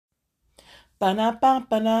Ba-na ba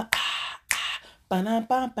ba-na ba-na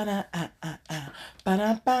ba ba-na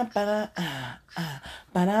ba-na ba ba-na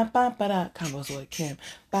ba-na ba ba-na Combos with Kim.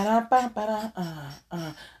 Ba-na ba ba-na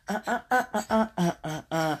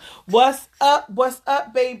What's up? What's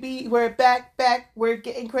up, baby? We're back. We're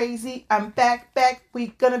getting crazy. I'm back.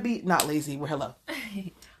 We gonna be not lazy. We're hello.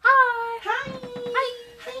 Hi. Hi.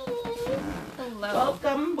 Hello.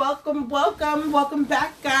 Welcome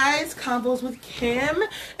back, guys. Convos with Kim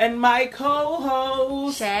and my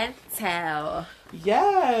co-host Chantel.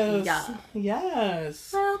 Yes. Yeah.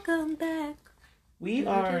 Yes. Welcome back. We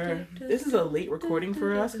are. This is a late recording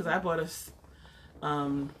for us because I bought us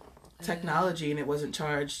technology and it wasn't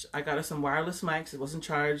charged. I got us some wireless mics. It wasn't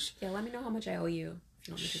charged. Yeah, let me know how much I owe you. If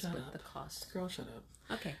you want me to Shut split up. the cost. Girl, shut up.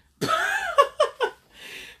 Okay.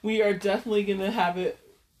 We are definitely gonna have it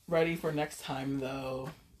ready for next time, though.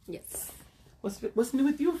 Yes. What's new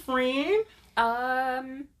with you, friend?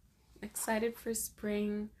 Excited for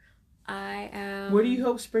spring. I am. Where do you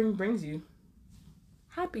hope spring brings you?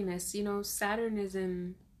 Happiness. You know, Saturn is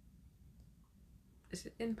in. Is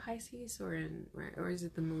it in Pisces or is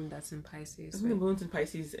it the moon that's in Pisces? I think the moon's in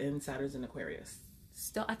Pisces and Saturn's in Aquarius.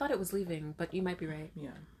 Still, I thought it was leaving, but you might be right.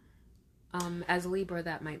 Yeah. As Libra,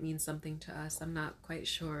 that might mean something to us. I'm not quite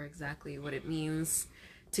sure exactly what it means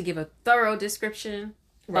to give a thorough description,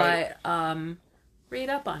 Right. but read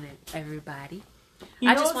up on it, everybody.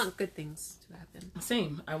 I just want good things to happen.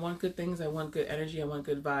 Same. I want good things. I want good energy. I want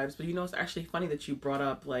good vibes. But it's actually funny that you brought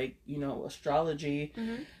up astrology.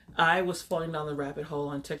 Mm-hmm. I was falling down the rabbit hole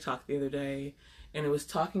on TikTok the other day, and it was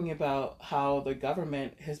talking about how the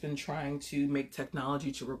government has been trying to make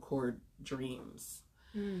technology to record dreams.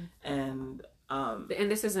 And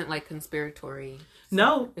this isn't like conspiratory.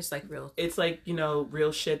 No, it's like real. It's like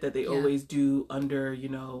real shit that they always do under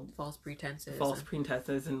false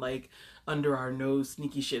pretenses, and like under our nose,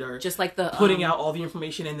 sneaky shit, or just like the putting out all the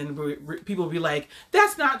information, and then people will be like,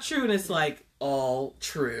 "That's not true," and it's like all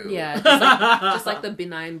true. Yeah, just like the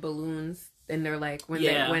benign balloons. And they're like,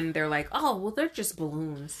 when they're like, oh, well, they're just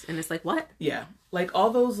balloons. And it's like, what? Yeah. Like all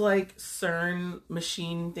those like CERN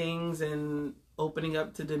machine things and opening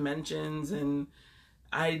up to dimensions. And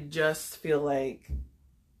I just feel like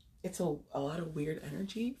it's a lot of weird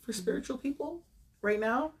energy for spiritual people right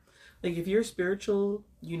now. Like if you're spiritual,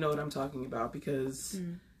 you know what I'm talking about, because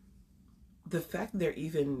the fact that they're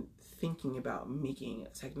even thinking about making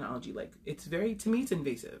technology, like to me, it's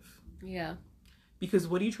invasive. Yeah. Because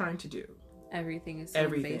what are you trying to do? Everything is so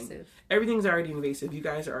invasive. Everything's already invasive. You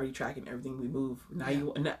guys are already tracking everything we move.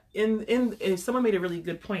 Now and someone made a really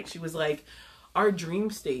good point. She was like, our dream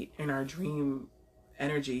state and our dream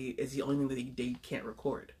energy is the only thing that they can't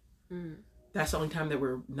record. That's the only time that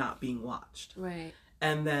we're not being watched. Right.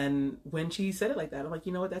 And then when she said it like that, I'm like,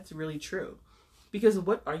 you know what? That's really true. Because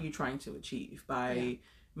what are you trying to achieve by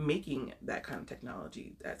making that kind of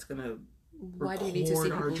technology that's going to why do you need to see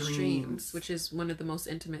people's dreams, which is one of the most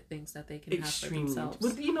intimate things that they can have for themselves?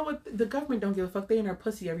 Well, you know what? The government don't give a fuck. They in our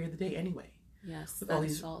pussy every other day anyway. Yes, with all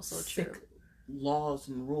these also sick true. Laws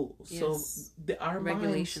and rules. Yes. So our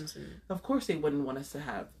regulations, minds, of course, they wouldn't want us to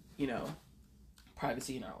have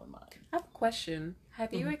privacy in our own mind. I have a question.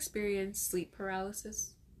 Have you experienced sleep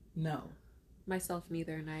paralysis? No. Myself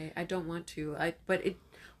neither, and I don't want to.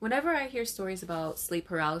 Whenever I hear stories about sleep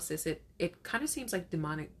paralysis, it kind of seems like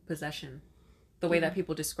demonic possession. The way that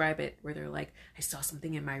people describe it, where they're like, I saw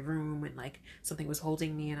something in my room and like something was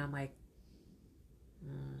holding me, and I'm like,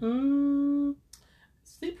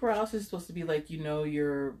 Sleep paralysis is supposed to be like,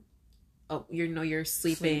 you're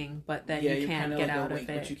sleeping, but then you can't get out of it.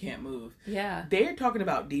 But you can't move. Yeah. They're talking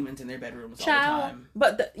about demons in their bedrooms all the time.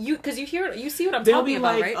 But you see what I'm talking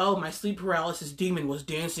about, like, right? Oh, my sleep paralysis demon was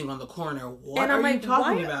dancing on the corner. What and I'm are like, you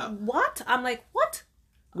talking about? What? I'm like, what?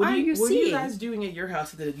 What are you seeing? Guys doing at your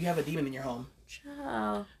house that you have a demon in your home?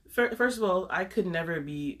 Child. First of all, I could never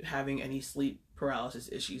be having any sleep paralysis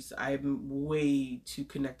issues. I'm way too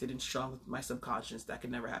connected and strong with my subconscious. That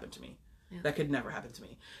could never happen to me. Yeah. That could never happen to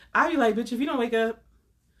me. I'd be like, bitch, if you don't wake up,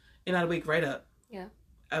 and I'd wake right up. Yeah.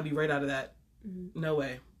 I'd be right out of that. No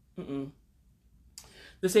way.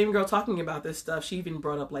 The same girl talking about this stuff, she even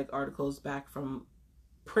brought up like articles back from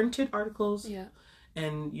printed articles. Yeah.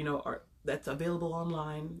 And, that's available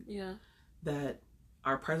online. Yeah. That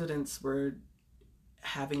our presidents were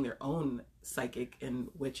having their own psychic and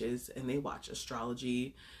witches, and they watch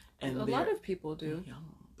astrology. And a lot of people do.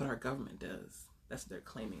 But our government does. That's what they're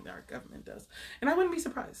claiming that our government does. And I wouldn't be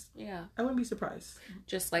surprised. Yeah. I wouldn't be surprised.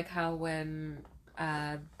 Just like how when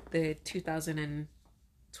the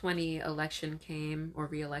 2020 election came, or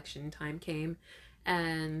re-election time came,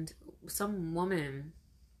 and some woman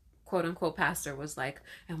quote unquote pastor was like,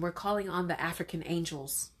 and we're calling on the African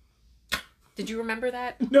angels. Did you remember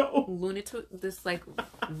that? No. This like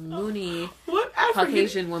loony What African?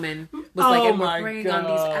 Caucasian woman was like, and we're my praying on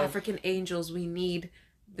these God. African angels. We need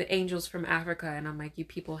the angels from Africa. And I'm like, you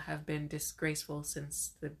people have been disgraceful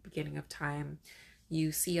since the beginning of time.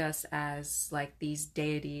 You see us as like these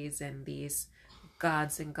deities and these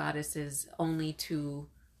gods and goddesses only to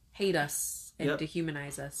hate us and Yep.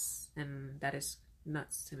 dehumanize us. And that is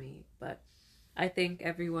nuts to me. But I think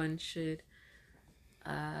everyone should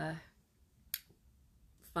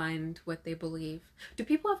find what they believe. Do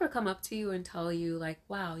people ever come up to you and tell you like,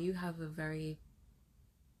 wow, you have a very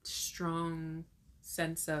strong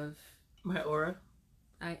sense of My aura,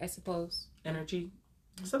 I suppose energy.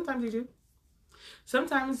 Sometimes you do.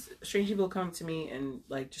 Sometimes strange people come to me and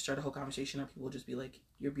like just start a whole conversation, or people will just be like,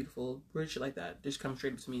 "You're beautiful," weird shit like that. Just come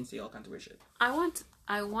straight up to me and say all kinds of weird shit. I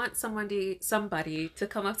want somebody to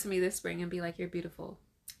come up to me this spring and be like, you're beautiful.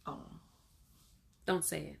 Oh, Don't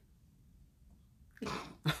say it.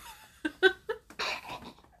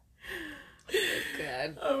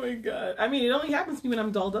 God. oh my God! I mean, it only happens to me when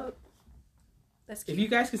I'm dolled up. That's If cute. you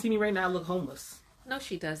guys can see me right now, I look homeless. No,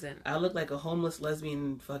 she doesn't. I look like a homeless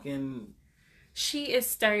lesbian fucking... She is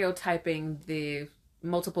stereotyping the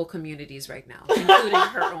multiple communities right now, including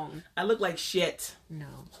her own. I look like shit.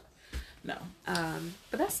 No. No.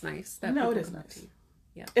 But that's nice. That No, it people is come up nice. to you.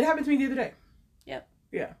 Yeah. It happened to me the other day. Yep.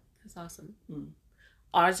 Yeah. That's awesome. Mm.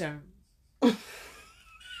 Awesome.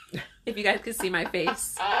 If you guys could see my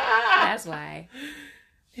face, that's why.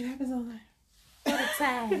 It happens all the time. What a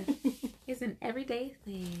time. It's an everyday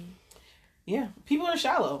thing. Yeah. People are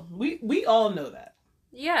shallow. We all know that.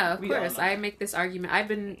 Yeah, of We all course. know I that. make this argument. I've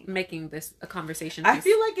been making this a conversation. I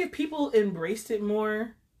feel like if people embraced it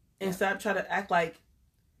more and stopped trying to act like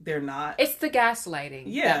they're not. it's the gaslighting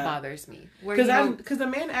Yeah. that bothers me. Where Because a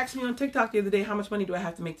man asked me on TikTok the other day, how much money do I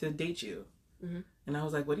have to make to date you? Mhm. And I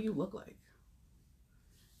was like, what do you look like?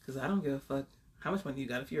 Because I don't give a fuck how much money you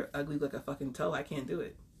got. If you're ugly like a fucking toe, I can't do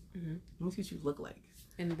it. Mhm. Let me see what you look like.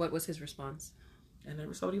 And what was his response? I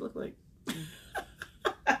never saw what he looked like.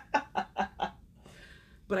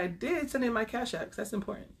 But I did send in my Cash App because that's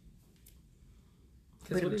important.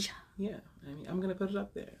 'Cause what is- yeah, I mean, I'm going to put it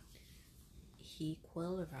up there.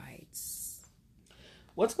 Equal rights.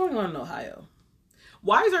 What's going on in Ohio?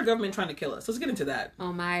 Why is our government trying to kill us? Let's get into that.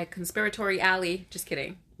 Oh, my conspiratory alley. Just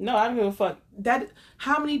kidding. No, I don't give a fuck.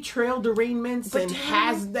 How many trail derailments But and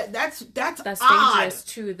damn, that's That's odd. dangerous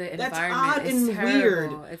to the That's environment. odd It's and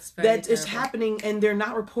terrible. weird It's very that is terrible. happening and they're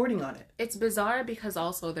not reporting on it. It's bizarre because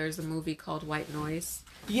also there's a movie called White Noise.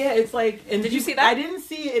 Yeah, it's like. And Did you see that? I didn't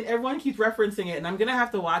see it, and everyone keeps referencing it, and I'm gonna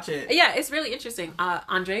have to watch it. Yeah, it's really interesting.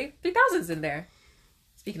 Andre 3000's in there.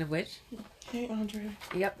 Speaking of which, Hey, Andre.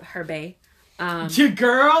 yep, her bae. Your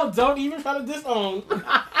girl, don't even try to disown.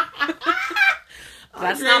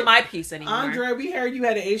 That's not my piece anymore. Andre, we heard you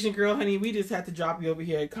had an Asian girl, honey. We just had to drop you over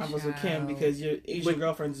here at Convos with Kim Child. because your Asian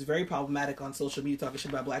girlfriend is very problematic on social media talking shit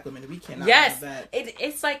about black women, and we cannot Yes, have that.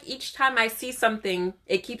 it's like each time I see something,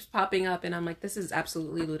 it keeps popping up, and I'm like, this is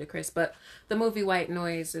absolutely ludicrous. But the movie White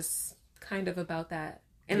Noise is kind of about that,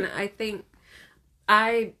 and Yeah. I think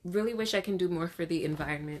I really wish I can do more for the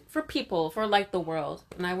environment, for people, for like the world,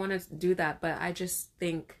 and I want to do that. But I just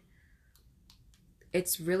think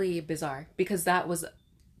it's really bizarre because that was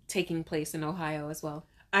taking place in Ohio as well.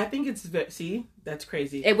 I think it's see, that's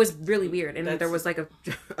crazy. It was really weird, and That's- there was like a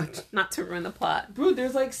not to ruin the plot. Bro,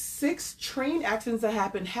 there's like 6 train accidents that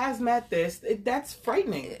happened. Hazmat that's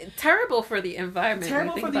frightening. Terrible for the environment.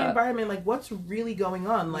 Terrible Think for the about- environment. Like, what's really going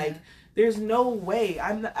on? Like, there's no way.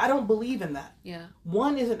 I don't believe in that. Yeah.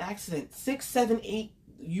 1 is an accident. 6, 7, 8.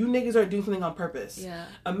 You niggas are doing something on purpose. Yeah.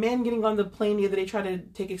 A man getting on the plane the other day tried to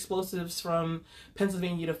take explosives from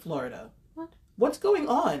Pennsylvania to Florida. What? What's going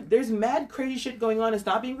on? There's mad crazy shit going on. It's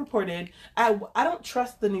not being reported. I don't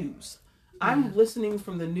trust the news. I'm listening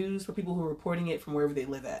from the news for people who are reporting it from wherever they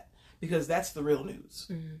live at. Because that's the real news.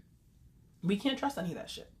 Mm-hmm. We can't trust any of that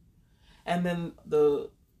shit. And then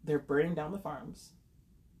they're burning down the farms.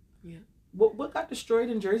 Yeah. What got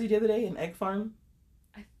destroyed in Jersey the other day? An egg farm?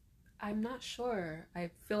 I'm not sure. I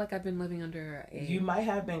feel like I've been living under a... You might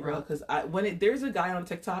have been, girl, Rock. because there's a guy on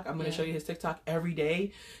TikTok, I'm going to show you his TikTok every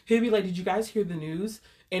day. He'll be like, did you guys hear the news?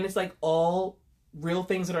 And it's like all real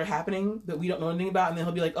things that are happening that we don't know anything about. And then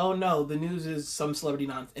he'll be like, oh no, the news is some celebrity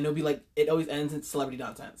nonsense. And it'll be like, it always ends in celebrity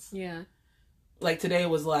nonsense. Yeah. Like today it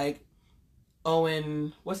was like,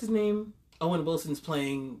 what's his name? Owen Wilson's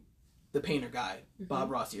playing the painter guy, Bob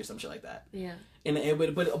Rossi or some shit like that. Yeah.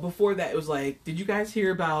 But before that, it was like, did you guys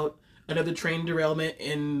hear about another train derailment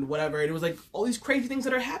in whatever? And it was like all these crazy things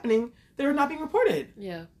that are happening that are not being reported.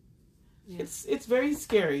 Yeah. Yeah. It's very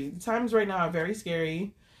scary. The times right now are very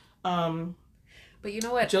scary. But you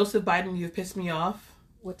know what? Joseph Biden, you've pissed me off.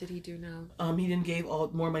 What did he do now? He didn't gave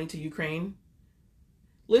more money to Ukraine.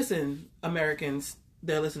 Listen, Americans,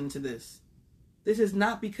 they're listening to this. This is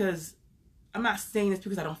not because, I'm not saying this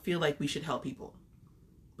because I don't feel like we should help people.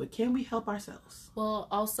 But can we help ourselves? Well,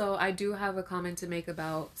 also, I do have a comment to make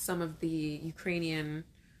about some of the Ukrainian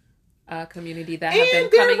community that have been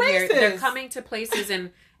coming here. They're coming to places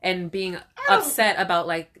and being upset about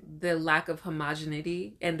like the lack of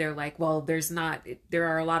homogeneity, and they're like, well, there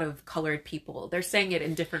are a lot of colored people. They're saying it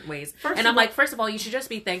in different ways. And I'm like, first of all, you should just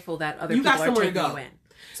be thankful that other people are taking you in.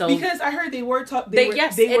 So, because I heard they were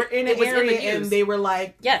in an area and they were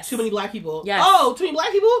like, too many black people. Yes. Oh, too many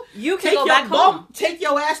black people? You can go back home. Take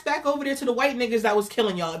your ass back over there to the white niggas that was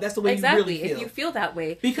killing y'all. That's the way you really feel. If you feel that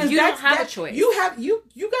way, because you don't have a choice. You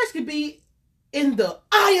guys could be in the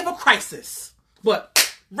eye of a crisis,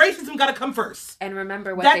 but racism got to come first. And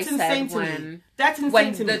remember what That's they said when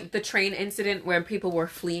the train incident where people were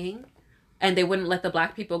fleeing and they wouldn't let the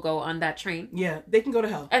black people go on that train. Yeah, they can go to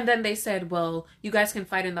hell. And then they said, well, you guys can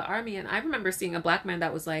fight in the army. And I remember seeing a black man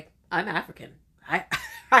that was like, I'm African.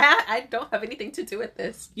 I don't have anything to do with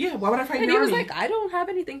this. Yeah, why would I fight in your army? And he was like, I don't have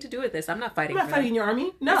anything to do with this. I'm not fighting. I'm not fighting in your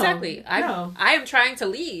army. No. Exactly. I am trying to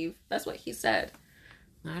leave. That's what he said.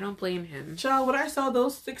 I don't blame him. Child, when I saw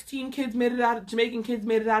those 16 kids Jamaican kids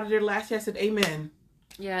made it out of there last year, I said, amen.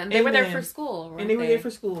 Yeah, and they were there for school. And they were there for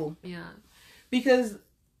school. Yeah. Because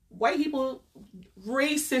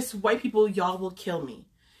racist white people, y'all will kill me.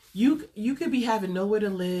 You could be having nowhere to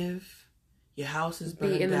live. Your house is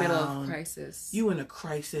burned down. Be in the middle of crisis. You in a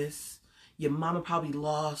crisis. Your mama probably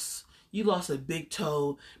lost. You lost a big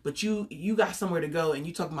toe, but you got somewhere to go, and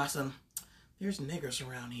you talking about there's niggers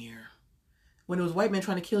around here. When it was white men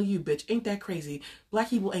trying to kill you, bitch, ain't that crazy? Black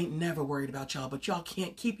people ain't never worried about y'all, but y'all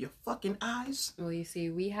can't keep your fucking eyes. Well, you see,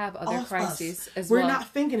 we have other crises as well. We're not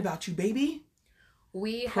thinking about you, baby.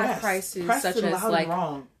 We have crises such as like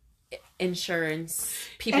insurance.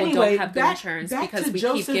 People don't have good insurance because we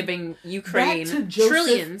keep giving Ukraine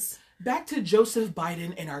trillions. Back to Joseph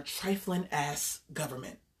Biden and our trifling ass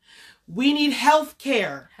government. We need health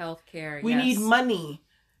care. We need money.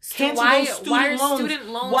 Why are student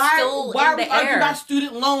loans still in the air? Arguing about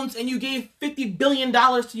student loans and you gave $50 billion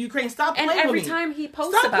to Ukraine? Stop playing with me. And every time he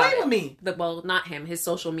posts about it. Stop playing with me. Well, not him. His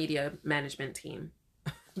social media management team.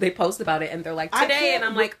 They post about it and they're like, today. And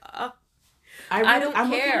I'm like, I don't care. I'm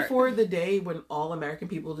looking for the day when all American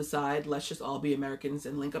people decide, let's just all be Americans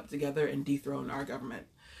and link up together and dethrone our government.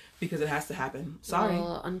 Because it has to happen. Sorry.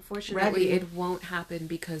 Well, unfortunately, it won't happen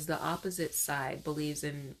because the opposite side believes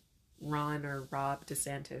in Ron or Rob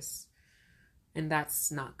DeSantis, and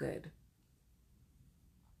that's not good.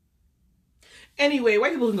 Anyway,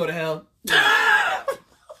 white people can go to hell.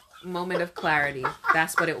 Moment of clarity.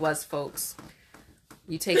 That's what it was, folks.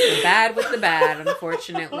 You take the bad with the bad,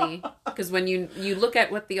 unfortunately, because when you look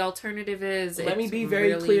at what the alternative is, let me be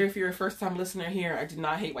very clear. If you're a first time listener here, I do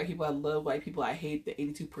not hate white people. I love white people. I hate the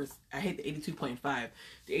 82%. I hate the 82.5.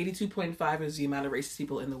 The 82.5 is the amount of racist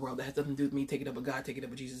people in the world. That has nothing to do with me. Take it up with God. Take it up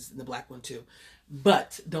with Jesus, and the black one too.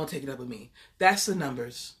 But don't take it up with me. That's the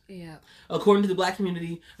numbers. Yeah. According to the black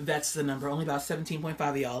community, that's the number. Only about 17.5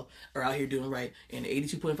 of y'all are out here doing right, and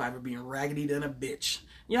 82.5 are being raggedy than a bitch.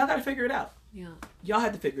 Y'all got to figure it out. Yeah. Y'all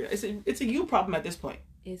have to figure it out. It's a you problem at this point.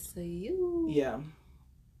 It's a you. Yeah.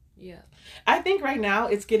 Yeah. I think right now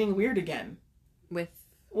it's getting weird again. With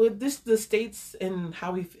the states and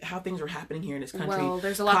how things are happening here in this country. Well,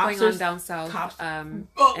 there's a lot going on down south. And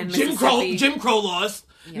Jim Crow laws.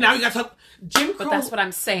 Yes. Now you got to talk Jim Crow. But that's what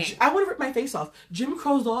I'm saying. I would have ripped my face off. Jim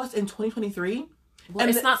Crow's laws in 2023. Well,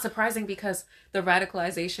 it's not surprising because the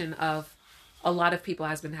radicalization of a lot of people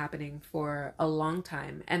has been happening for a long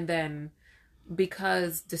time, and then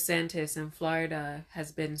because DeSantis in Florida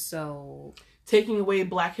has been so taking away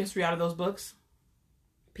Black history out of those books,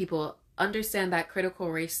 people understand that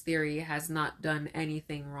critical race theory has not done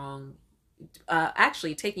anything wrong.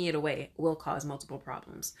 Actually, taking it away will cause multiple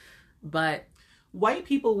problems. But white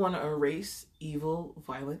people want to erase evil,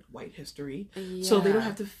 violent white history so they don't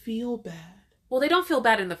have to feel bad. Well, they don't feel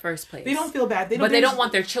bad in the first place. They don't feel bad. They don't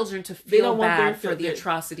want their children to feel bad for the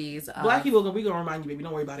atrocities. Black people, we're going to remind you, baby.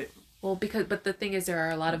 Don't worry about it. Well, but the thing is, there are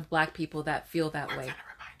a lot of Black people that feel that way. We're going to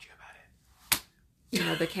remind you about it. You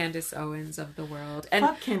know, the Candace Owens of the world. And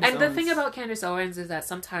the thing about Candace Owens is that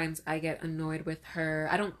sometimes I get annoyed with her.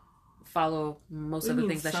 I don't follow most of the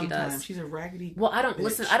things that she does. She's a raggedy Well, I don't bitch.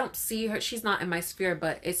 listen. I don't see her. She's not in my sphere,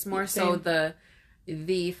 but it's more so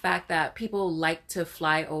the fact that people like to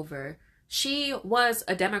fly over. She was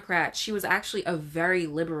a Democrat. She was actually a very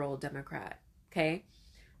liberal Democrat. Okay.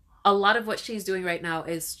 a lot of what she's doing right now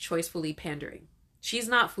is choicefully pandering. She's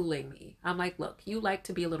not fooling me. I'm like, look, you like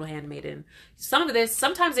to be a little handmaiden.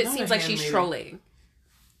 Sometimes it seems like she's trolling.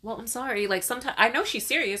 Well, I'm sorry. Like, sometimes I know she's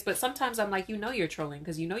serious, but sometimes I'm like, you're trolling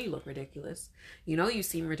because you look ridiculous. You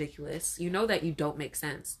seem ridiculous. You know that you don't make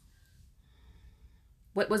sense.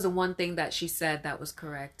 What was the one thing that she said that was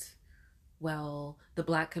correct? Well, the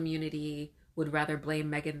Black community would rather blame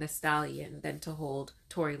Megan Thee Stallion than to hold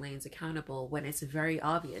Tory Lanez accountable when it's very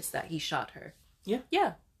obvious that he shot her. Yeah.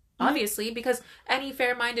 Yeah. Obviously, because any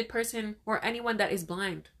fair-minded person or anyone that is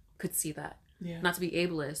blind could see that. Yeah. Not to be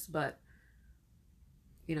ableist, but,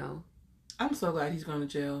 I'm so glad he's going to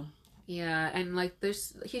jail. Yeah, and, like,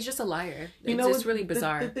 he's just a liar. It's just really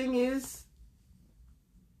bizarre. The thing is,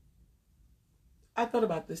 I thought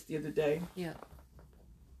about this the other day. Yeah.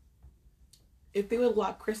 If they would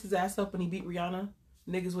lock Chris's ass up when he beat Rihanna,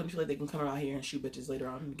 niggas wouldn't feel like they can come around here and shoot bitches later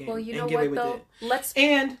on in the game. Well, you know and get what, away though? With it.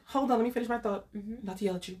 And, hold on, let me finish my thought. Mm-hmm. Not to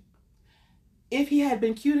yell at you. If he had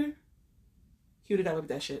been cuter, he would have got away with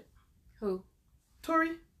that shit. Who?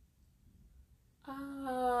 Tory.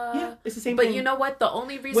 Yeah, it's the same but thing. But you know what? The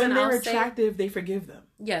only reason when they're attractive, they forgive them.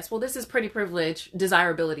 Yes, well, this is pretty privileged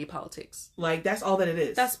desirability politics. Like, that's all that it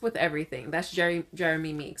is. That's with everything. That's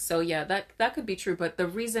Jeremy Meeks. So, yeah, that could be true. But the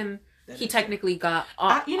reason he technically got...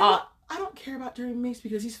 what? I don't care about Jeremy Meeks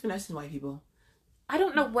because he's finessing white people. I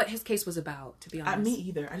don't know what his case was about, to be honest. Me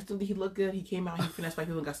either. I just don't think he looked good. He came out, he finessed white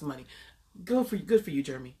people and got some money. Good for you,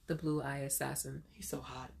 Jeremy. The blue eye assassin. He's so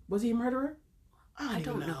hot. Was he a murderer? I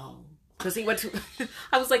don't know. Because he went to...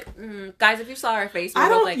 I was like, guys, if you saw our face, we I were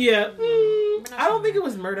don't, like... Yeah. I don't think it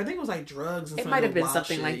was murder. I think it was like drugs. And it might have been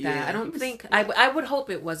something shit. like that. Yeah. I don't think... I would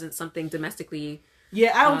hope it wasn't something domestically...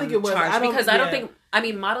 Yeah, I don't think it was. I don't think... I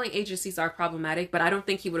mean, modeling agencies are problematic, but I don't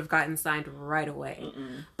think he would have gotten signed right away.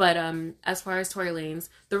 Mm-mm. But as far as Tory Lanez,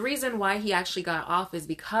 the reason why he actually got off is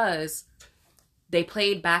because they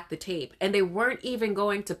played back the tape. And they weren't even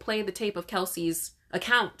going to play the tape of Kelsey's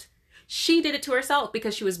account. She did it to herself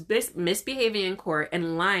because she was misbehaving in court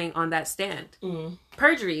and lying on that stand. Mm.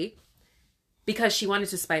 Perjury, because she wanted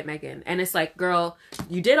to spite Megan. And it's like, girl,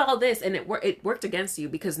 you did all this and it worked against you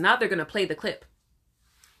because now they're going to play the clip.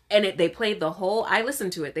 And they played I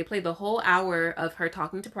listened to it. They played the whole hour of her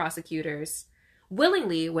talking to prosecutors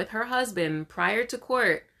willingly with her husband prior to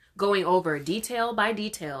court, going over detail by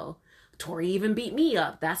detail. Tory even beat me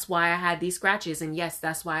up. That's why I had these scratches. And yes,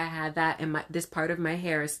 that's why I had that. And this part of my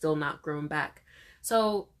hair is still not grown back.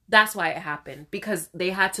 So that's why it happened, because they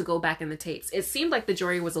had to go back in the tapes. It seemed like the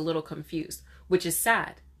jury was a little confused, which is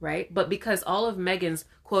sad, right? But because all of Megan's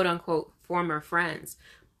quote unquote former friends,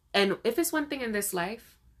 and if it's one thing in this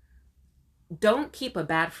life, don't keep a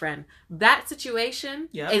bad friend. That situation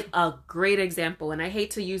is a great example. And I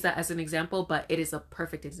hate to use that as an example, but it is a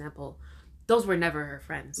perfect example. Those were never her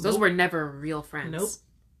friends. Those were never real friends. Nope.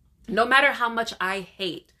 No matter how much I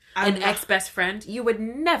hate an ex-best friend, you would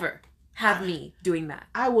never have me doing that.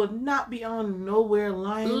 I will not be on nowhere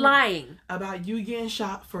lying about you getting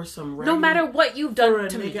shot for some no matter what you've done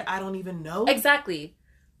to me. I don't even know. Exactly.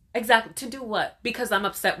 To do what? Because I'm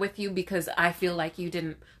upset with you, because I feel like you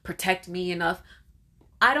didn't protect me enough.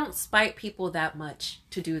 I don't spite people that much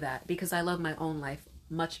to do that, because I love my own life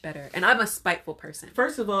much better. And I'm a spiteful person.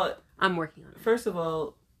 First of all, I'm working on it. First of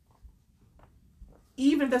all,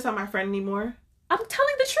 even if that's not my friend anymore, I'm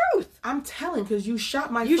telling the truth. I'm telling, because you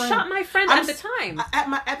shot my friend. You shot my friend at the time.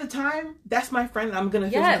 At the time, that's my friend. I'm going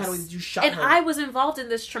to feel some kind of way that you shot her. And I was involved in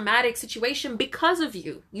this traumatic situation because of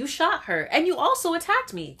you. You shot her. And you also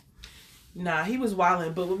attacked me. Nah, he was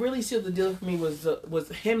wilding. But what really sealed the deal for me was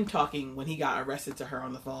him talking when he got arrested to her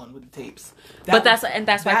on the phone with the tapes.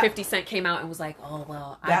 That's why 50 Cent came out and was like, oh,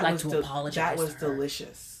 well, I'd like to apologize. That was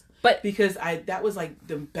delicious. But because that was like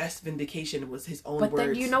the best vindication was his own words. But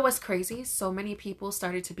then you know what's crazy? So many people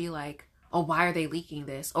started to be like, oh, why are they leaking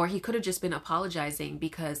this? Or he could have just been apologizing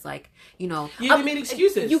because, like, you know... Yeah, they made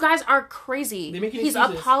excuses. You guys are crazy. He's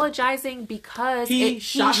apologizing because he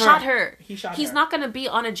shot her. He's not going to be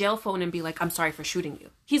on a jail phone and be like, I'm sorry for shooting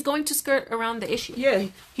you. He's going to skirt around the issue. Yeah,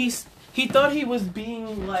 he thought he was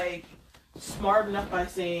being, like, smart enough by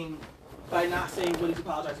not saying what he's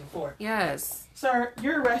apologizing for. Yes. Sir,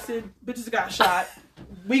 you're arrested. Bitches got shot.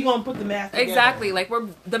 We gonna put the math together. Exactly. Like,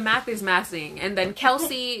 the math is mathing. And then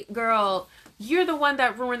Kelsey, girl, you're the one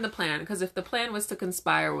that ruined the plan. Because if the plan was to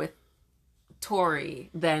conspire with Tory,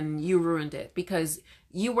 then you ruined it. Because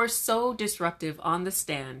you were so disruptive on the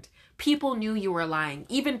stand. People knew you were lying.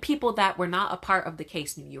 Even people that were not a part of the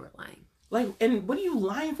case knew you were lying. Like, and what are you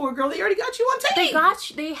lying for, girl? They already got you on tape.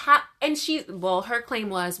 Her claim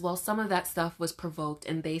was, well, some of that stuff was provoked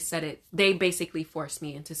and they basically forced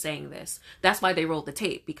me into saying this. That's why they rolled the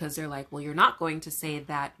tape, because they're like, well, you're not going to say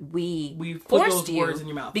that we put forced those you words in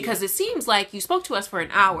your mouth, because it seems like you spoke to us for an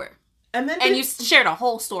hour. And then you shared a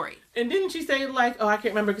whole story. And didn't she say, like, oh, I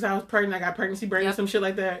can't remember because I was pregnant, I got pregnancy brain or some shit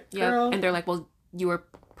like that? Yeah. And they're like, well, you were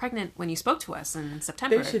pregnant when you spoke to us in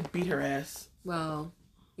September. They should beat her ass. Well,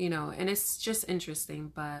 and it's just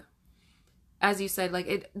interesting, but as you said,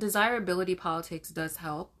 like, desirability politics does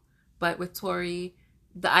help, but with Tory,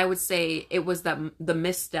 I would say it was the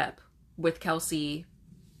misstep with Kelsey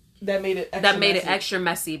that made it extra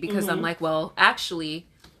messy because I'm like, well, actually,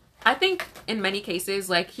 I think in many cases,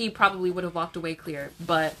 like, he probably would have walked away clear,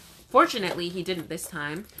 but fortunately, he didn't this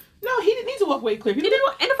time. No, he didn't need to walk away clear. He didn't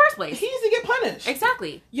in the first place. He needs to get punished.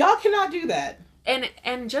 Exactly. Y'all cannot do that.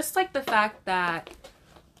 And just like the fact that,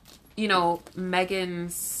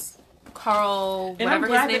 Megan's Carl, whatever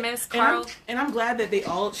his name is, Carl. And I'm glad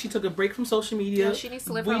that she took a break from social media. Yeah, she needs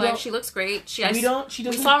to live her life. She looks great. We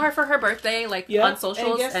saw her for her birthday, on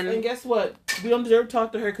socials. And guess what? We don't deserve to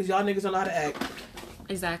talk to her because y'all niggas don't know how to act.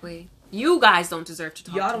 Exactly. You guys don't deserve to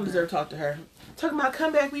talk to her. Y'all don't deserve to talk to her. Talking about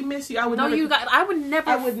comeback, we miss you. I would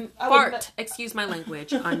never excuse my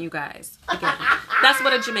language on you guys. Again, that's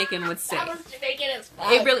what a Jamaican would say. That was Jamaican as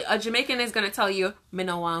fuck. A Jamaican is gonna tell you, "Me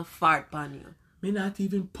no want fart on you. Me not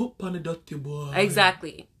even poop on the dirty boy."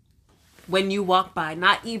 Exactly. When you walk by,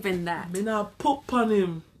 not even that. Me not poop on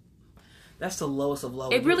him. That's the lowest of low.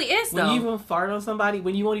 It really is, though. When you even fart on somebody,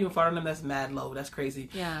 when you won't even fart on them, that's mad low. That's crazy.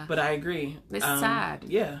 Yeah. But I agree. It's sad.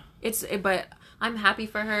 Yeah. But I'm happy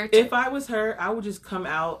for her. If I was her, I would just come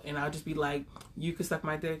out and I would just be like, you could suck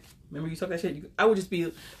my dick. Remember you suck that shit? I would just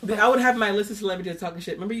be, I would have my list of celebrities talking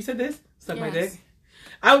shit. Remember you said this? Suck my dick?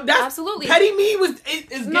 Absolutely. Petty me is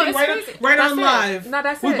getting right on live. No,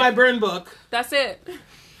 that's with my burn book. That's it.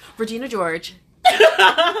 Regina George.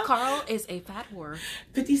 Carl is a fat whore.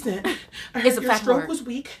 50 Cent. I heard your stroke was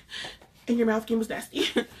weak and your mouth game was nasty.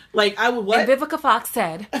 Like, I would what? And Vivica Fox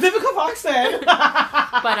said.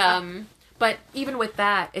 But even with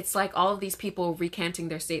that, it's like all of these people recanting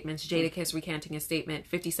their statements. Jadakiss recanting his statement.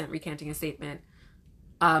 50 Cent recanting his statement.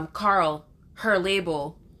 Carl, her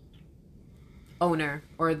label owner,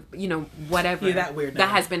 or whatever, that weird that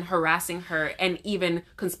has been harassing her and even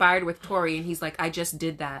conspired with Tory, and he's like, I just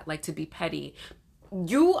did that, like, to be petty.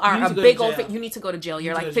 You are a big old you need to go to jail.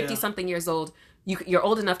 You're like 50 something years old. You're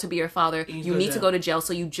old enough to be your father. You need to go to jail.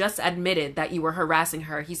 So you just admitted that you were harassing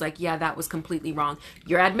her. He's like, yeah, that was completely wrong.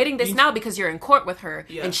 You're admitting this now because you're in court with her,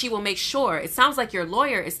 and she will make sure. It sounds like your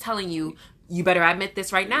lawyer is telling you, you better admit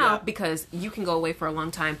this right now because you can go away for a long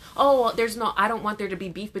time. Oh, well, I don't want there to be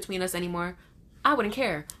beef between us anymore. I wouldn't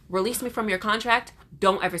care. Release me from your contract.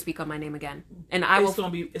 Don't ever speak on my name again. And I will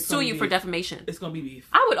sue you for defamation. It's going to be beef.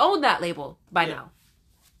 I would own that label by now.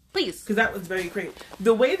 Please. Because that was very crazy.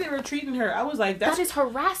 The way they were treating her, I was like, that is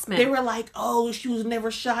harassment. They were like, oh, she was never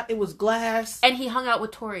shot. It was glass. And he hung out with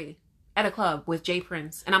Tory at a club with Jay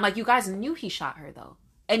Prince. And I'm like, you guys knew he shot her, though.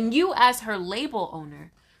 And you, as her label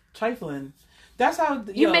owner. Trifling. That's how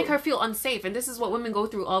you make her feel unsafe, and this is what women go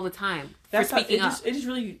through all the time. That's for speaking up. It just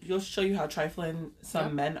really goes to show you how trifling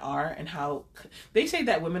some men are, and how they say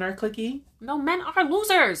that women are cliquey. No, men are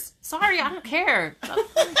losers. Sorry, I don't care.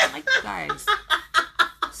 I like you guys.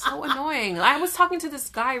 So annoying. I was talking to this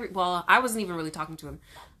guy. Well, I wasn't even really talking to him.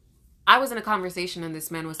 I was in a conversation, and this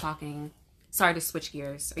man was talking. Sorry to switch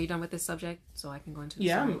gears. Are you done with this subject? So I can go into the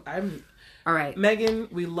story? I'm. All right. Megan,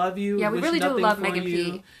 we love you. Yeah, we really do love Megan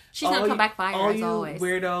P. She's going to come back fire, as always. All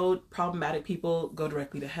you weirdo, problematic people, go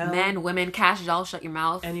directly to hell. Men, women, Cash Doll, shut your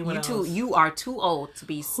mouth. Anyone else. You are too old to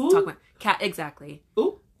be talking about... Exactly.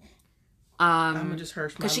 Ooh. I'm going to just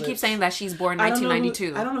hurt my because she keeps saying that she's born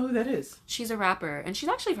 1992. I don't know who that is. She's a rapper, and she's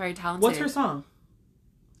actually very talented. What's her song?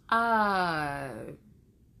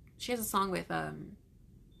 She has a song with...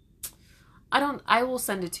 I will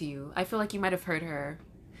send it to you. I feel like you might have heard her.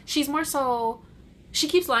 She's more so... She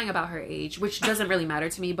keeps lying about her age, which doesn't really matter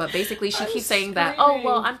to me, but basically she keeps saying that, oh,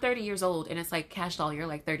 well, I'm 30 years old, and it's like, Cash Doll, you're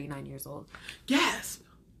like 39 years old. Gasp!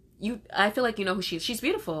 I feel like you know who she is. She's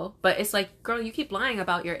beautiful, but it's like, girl, you keep lying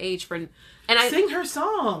about your age for... Sing her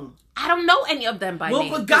song. I don't know any of them by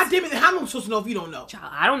name. Well, goddamn it, how am I supposed to know if you don't know?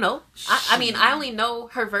 I don't know. I mean, I only know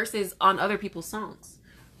her verses on other people's songs.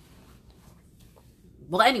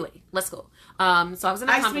 Well, anyway, let's go. So I was in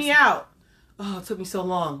a conversation... Ice Me Out. Oh, it took me so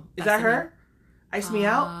long. Is that her? Ice Me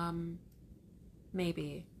Out?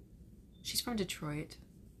 Maybe. She's from Detroit,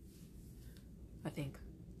 I think.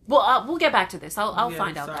 Well, we'll get back to this. I'll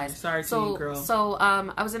find out, guys. Sorry to you, girl. So,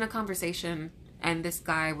 I was in a conversation, and this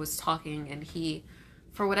guy was talking, and he,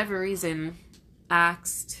 for whatever reason,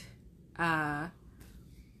 asked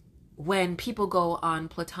when people go on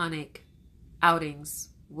platonic outings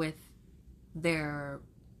with their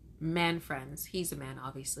man friends. He's a man,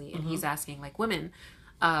 obviously, and he's asking, like, women,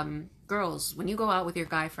 girls, when you go out with your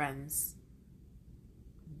guy friends,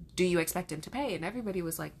 do you expect him to pay? And everybody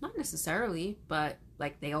was like, not necessarily, but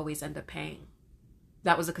like they always end up paying.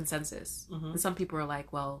 That was a consensus. And some people were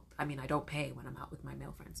like, well, I mean, I don't pay when I'm out with my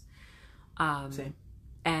male friends. Same.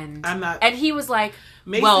 And I'm not. And he was like,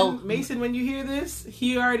 Mason, when you hear this,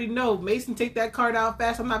 he already know. Mason, take that card out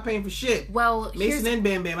fast. I'm not paying for shit. Well, Mason and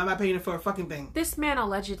Bam Bam, I'm not paying for a fucking thing. This man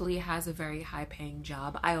allegedly has a very high-paying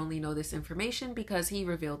job. I only know this information because he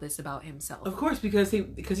revealed this about himself. Of course, because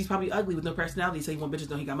he's probably ugly with no personality, so he want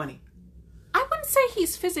bitches know he got money. I wouldn't say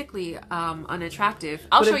he's physically unattractive.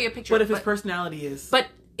 I'll show you a picture. What if his personality is? But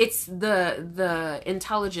it's the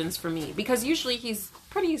intelligence for me, because usually he's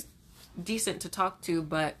pretty decent to talk to,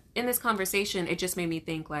 but in this conversation it just made me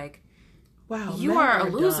think, like, wow, you are a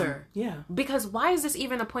loser. Dumb. Yeah. Because why is this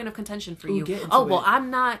even a point of contention for you? Oh, well,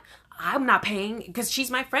 I'm not paying because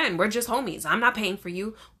she's my friend. We're just homies. I'm not paying for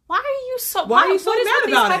you. Why are you so mad about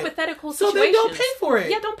these hypothetical situations? So then don't pay for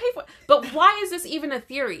it. Yeah, don't pay for it. But why is this even a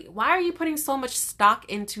theory? Why are you putting so much stock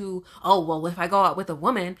into, oh, well, if I go out with a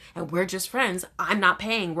woman and we're just friends, I'm not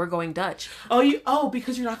paying, we're going Dutch.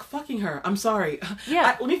 Because you're not fucking her. I'm sorry.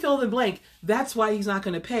 Yeah. Let me fill in the blank. That's why he's not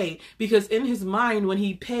going to pay, because in his mind, when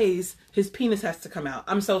he pays, his penis has to come out.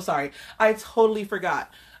 I'm so sorry. I totally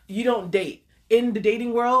forgot. You don't date. In the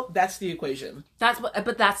dating world, that's the equation. That's what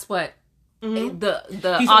the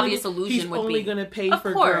He's obvious illusion would be. He's only going to pay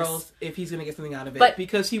for course. girls if he's going to get something out of it.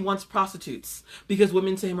 Because he wants prostitutes. Because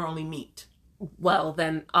women to him are only meat. Well,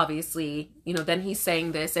 then obviously, then he's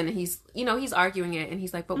saying this and he's arguing it, and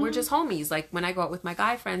he's like, but we're just homies. Like, when I go out with my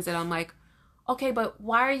guy friends, and I'm like, okay, but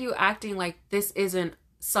why are you acting like this isn't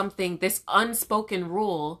something, this unspoken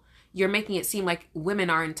rule? You're making it seem like women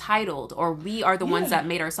are entitled, or we are the ones that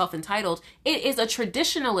made ourselves entitled. It is a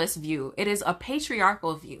traditionalist view. It is a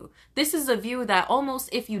patriarchal view. This is a view that almost,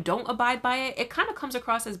 if you don't abide by it, it kind of comes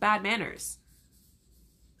across as bad manners.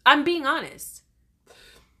 I'm being honest.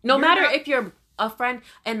 No matter if you're a friend.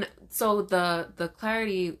 And so the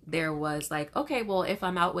clarity there was like, okay, well, if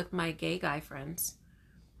I'm out with my gay guy friends,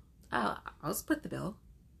 I'll split the bill.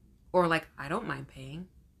 Or like, I don't mind paying.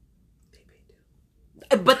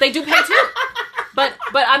 But they do pay too. but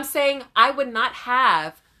I'm saying I would not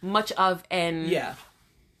have much of an... Yeah.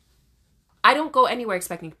 I don't go anywhere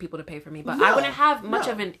expecting people to pay for me, but I wouldn't have much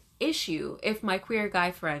of an issue if my queer guy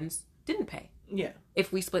friends didn't pay. Yeah.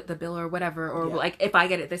 If we split the bill or whatever, or like if I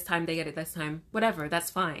get it this time, they get it this time, whatever, that's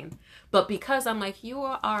fine. But because I'm like, you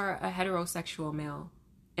are a heterosexual male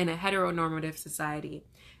in a heteronormative society,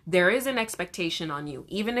 there is an expectation on you,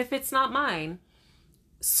 even if it's not mine,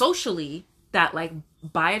 socially, that like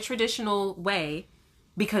by a traditional way,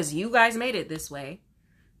 because you guys made it this way,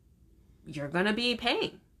 you're gonna be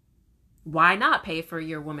paying. Why not pay for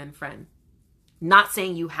your woman friend? Not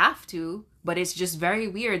saying you have to, but it's just very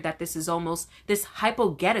weird that this is almost this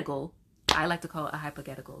hypothetical. I like to call it a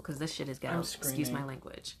hypothetical because this shit is ghetto. Excuse my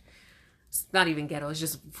language. It's not even ghetto. It's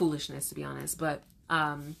just foolishness, to be honest. But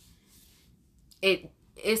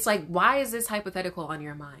it's like, why is this hypothetical on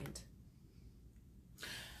your mind?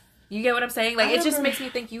 You get what I'm saying? Like, it just makes me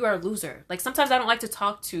think you are a loser. Like, sometimes I don't like to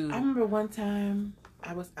talk to... I remember one time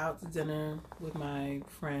I was out to dinner with my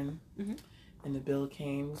friend, and the bill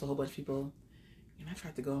came. It was a whole bunch of people, and I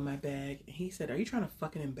tried to go in my bag, and he said, "Are you trying to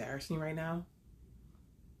fucking embarrass me right now?"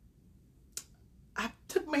 I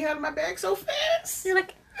took my hand out of my bag so fast. You're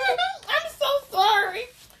like, I'm so sorry.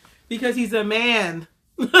 Because he's a man.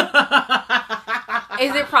 Is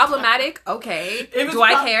it problematic? Okay. Do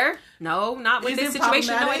I care? No, not with this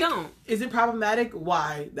situation. No, I don't. Is it problematic?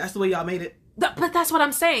 Why? That's the way y'all made it. But that's what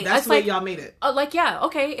I'm saying. That's the way y'all made it. Like, yeah,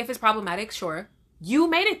 okay, if it's problematic, sure. You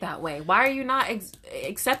made it that way. Why are you not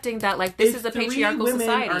accepting that, like, this is a patriarchal society?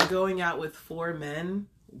 If 3 women are going out with 4 men,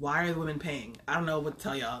 why are the women paying? I don't know what to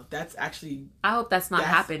tell y'all. That's actually... I hope that's not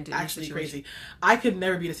happened in actually crazy. I could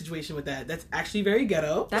never be in a situation with that. That's actually very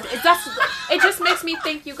ghetto. It just makes me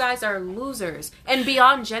think you guys are losers. And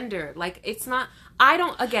beyond gender. Like, it's not... I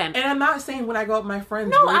don't... Again... And I'm not saying when I go out with my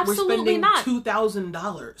friends, no, we're spending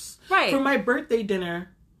 $2,000. Right. For my birthday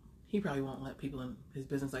dinner, he probably won't let people in his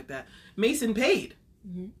business like that. Mason paid.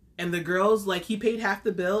 Mm-hmm. And the girls, like, he paid half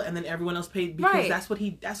the bill, and then everyone else paid because that's what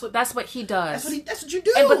he does. That's what you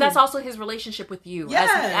do. But that's also his relationship with you,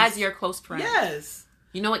 as your close friend. Yes.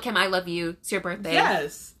 You know what, Kim? I love you. It's your birthday.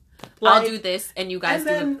 Yes. I'll do this, and you guys do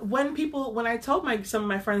it. And then when I told some of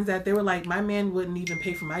my friends that, they were like, my man wouldn't even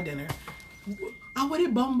pay for my dinner. I want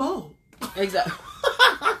it bumbo. Exactly.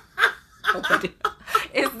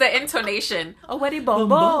 It's the intonation. Oh, what a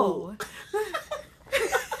bombo.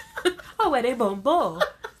 Oh, what a bombo.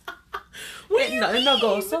 What do you mean? No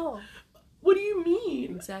go so. What do you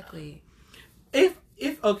mean? Exactly. If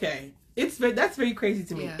okay, that's very crazy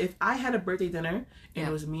to me. Yeah. If I had a birthday dinner and Yeah.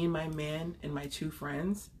 it was me and my man and my 2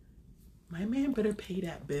 friends, my man better pay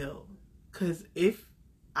that bill, cause if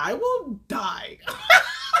I will die.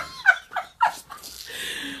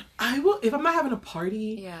 I will, if I'm not having a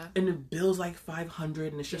party, Yeah. and the bill's like $500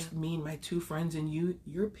 and it's just me and my 2 friends and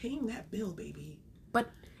you're paying that bill, baby. But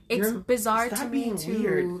it's bizarre to stop me being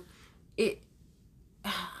too. weird.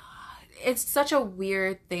 It's such a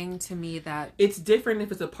weird thing to me that It's different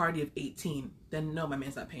if it's a party of 18. Then no, my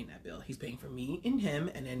man's not paying that bill. He's paying for me and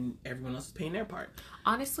him, and then everyone else is paying their part.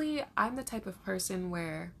 honestly, I'm the type of person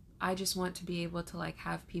where I just want to be able to like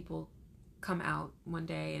have people come out one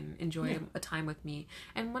day and enjoy a time with me.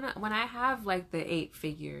 And when I have like the 8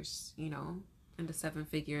 figures, you know, and the 7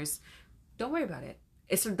 figures, don't worry about it.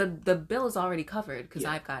 It's the bill is already covered because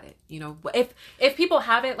I've got it. You know, if people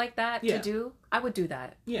have it like that to do, I would do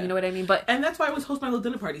that. Yeah. You know what I mean? But And that's why I always host my little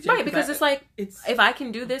dinner parties. right, because it's like it's if I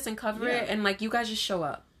can do this and cover Yeah. it, and like you guys just show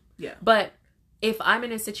up. yeah. But if I'm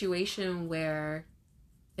in a situation where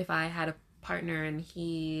if I had a partner and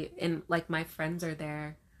like my friends are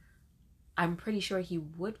there, I'm pretty sure he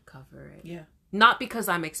would cover it. Yeah. Not because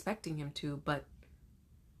I'm expecting him to, but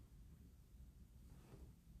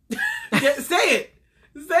Yeah, say it.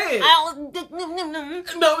 Say it. no,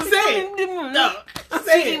 No, say it. No,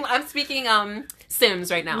 say it. I'm speaking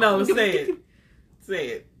Sims right now. No, say it. Say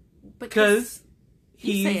it. Because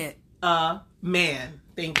You say he's it. a man.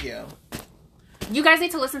 Thank you. You guys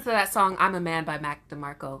need to listen to that song "I'm a Man" by Mac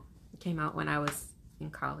DeMarco. It came out when I was in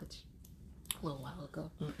college a little while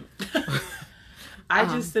ago. I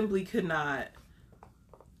just simply could not.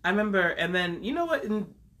 I remember, and then you know what?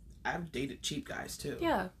 And I've dated cheap guys too.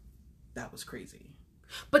 Yeah. That was crazy.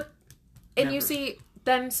 But, and Never. you see,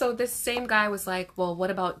 then, so this same guy was like, well,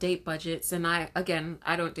 what about date budgets? And I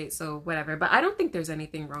don't date, so whatever. But I don't think there's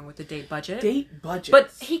anything wrong with the date budget. Date budgets.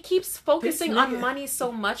 But he keeps focusing This on nigga- money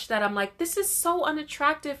so much that I'm like, this is so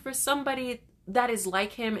unattractive for somebody that is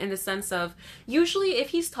like him in the sense of, usually if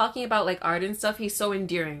he's talking about like art and stuff, he's so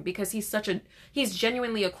endearing because he's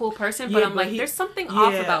genuinely a cool person. But Yeah, I'm but like, there's something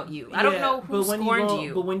off about you. I don't know who scorned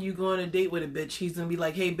you. But when you go on a date with a bitch, he's gonna be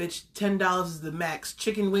like, "Hey, bitch, $10 is the max.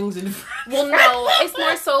 Chicken wings and." Well, no, it's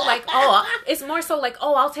more so like,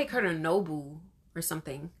 I'll take her to Nobu or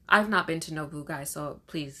something. I've not been to Nobu, guys, so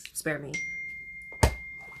please spare me.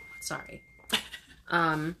 Sorry.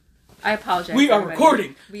 I apologize. We are everybody.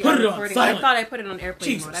 recording. We Put are it on recording. silent. I thought I put it on airplane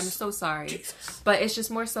Jesus. mode. I'm so sorry. Jesus. But it's just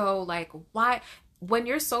more so like, why? When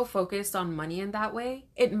you're so focused on money in that way,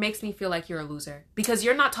 it makes me feel like you're a loser. Because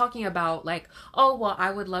you're not talking about like, oh, well,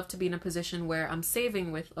 I would love to be in a position where I'm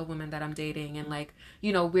saving with a woman that I'm dating and like,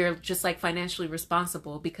 you know, we're just like financially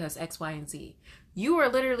responsible because X, Y, and Z. You are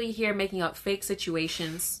literally here making up fake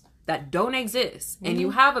situations that don't exist. And you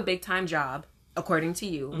have a big time job, according to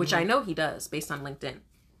you, which I know he does based on LinkedIn.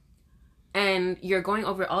 And you're going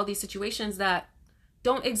over all these situations that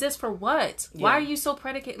don't exist for what? Yeah. Why are you so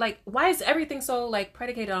predicated? Like, why is everything so like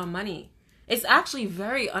predicated on money? It's actually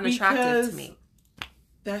very unattractive to me.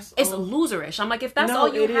 It's Loserish. I'm like, if that's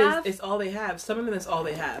all you have, it's all they have. Some of them is all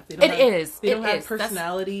they have. They It have, is. They don't It have is.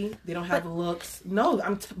 personality. They don't have looks. No,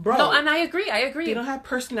 bro. no, and I agree. They don't have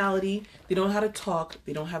personality. They don't know how to talk.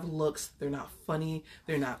 They don't have looks. They're not funny.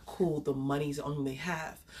 They're not cool. The money's the only thing they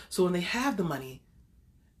have. So when they have the money,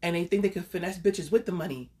 and they think they can finesse bitches with the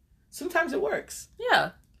money, sometimes it works.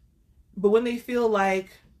 Yeah. But when they feel like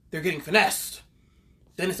they're getting finessed,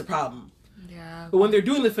 then it's a problem. Yeah. But when they're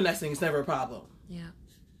doing the finessing, it's never a problem. Yeah.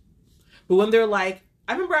 But when they're like,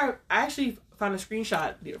 I remember I actually found a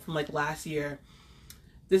screenshot from like last year.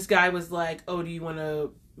 This guy was like, oh, do you want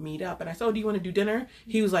to meet up? And I said, oh, do you want to do dinner?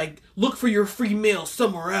 He was like, look for your free meal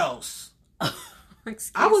somewhere else.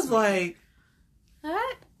 Excuse I was me. like,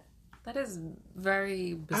 What? That is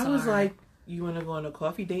very bizarre. I was like, you want to go on a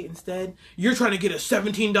coffee date instead? You're trying to get a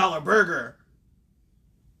 $17 burger.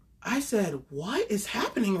 I said, what is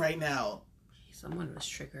happening right now? someone was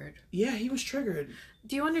triggered. Yeah, he was triggered.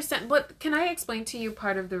 Do you understand? But can I explain to you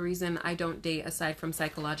part of the reason I don't date, aside from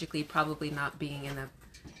psychologically probably not being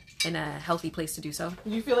in a healthy place to do so? Do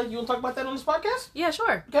you feel like you want to talk about that on this podcast? Yeah,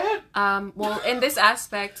 sure. Go ahead. Well, in this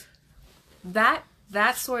aspect, that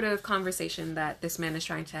sort of conversation that this man is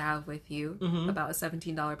trying to have with you about a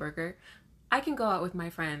 $17 burger, I can go out with my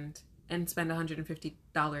friend and spend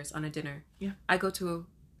 $150 on a dinner. Yeah. I go to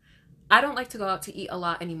I don't like to go out to eat a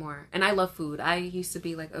lot anymore. And I love food. I used to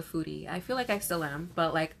be like a foodie. I feel like I still am.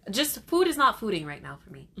 But like, just food is not fooding right now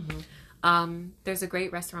for me. There's a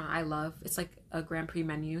great restaurant I love. It's like a Grand Prix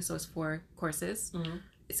menu. So it's 4 courses.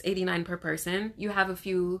 It's $89 per person. You have a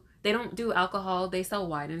few... They don't do alcohol. They sell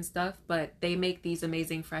wine and stuff. But they make these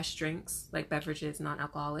amazing fresh drinks. Like beverages,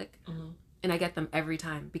 non-alcoholic. And I get them every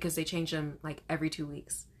time. Because they change them like every 2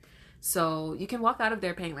 weeks. So you can walk out of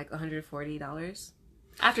there paying like $140.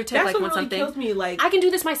 After tip, like, what really kills me. Like, I can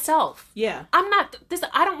do this myself. Yeah. I'm not this.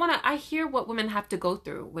 I don't want to. I hear what women have to go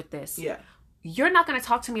through with this. Yeah. You're not going to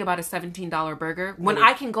talk to me about a $17 burger when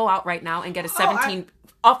I can go out right now and get a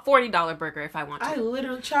 $40 burger if I want to. I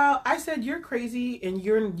literally, child, I said you're crazy and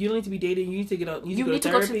you don't need to be dating. You need to get out. You need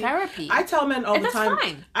to go to therapy. I tell men all the time.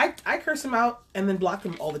 Fine. I curse them out and then block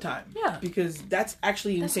them all the time. Yeah. Because that's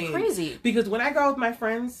actually insane. That's crazy. Because when I go out with my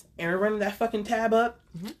friends and we're running that fucking tab up,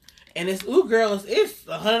 and it's girls, it's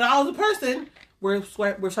 $100 a person. We're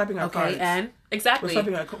swiping our cards. Okay, and exactly.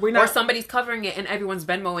 We're not, or somebody's covering it and everyone's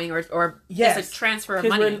Venmoing or it's a transfer of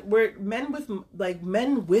money. We're men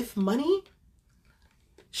with money.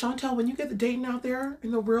 Chantel, when you get the dating out there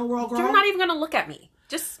in the real world, girl, you're not even gonna look at me.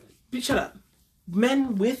 Just shut up.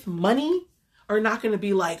 Men with money are not gonna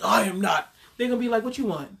be like, I am not. They're gonna be like, what you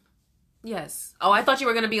want? Yes. Oh, I thought you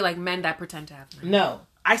were gonna be like men that pretend to have money. No.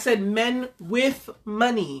 I said men with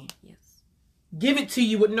money. Yes. Give it to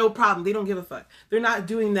you with no problem. They don't give a fuck. They're not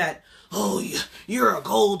doing that. Oh, you're a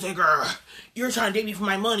gold digger. You're trying to date me for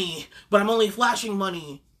my money, but I'm only flashing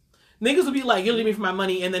money. Niggas will be like, you'll date me for my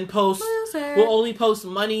money, and then post. We'll only post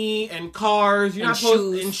money and cars. You're not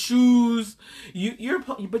posting shoes.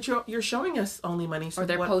 You're showing us only money. So or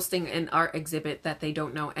they're posting an art exhibit that they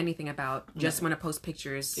don't know anything about. Just want to post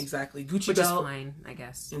pictures. Exactly. Gucci which belt, is fine, I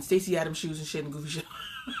guess. And Stacey Adams shoes and shit and goofy shit.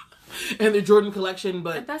 And the Jordan collection,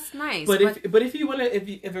 but that's nice. But if you want to,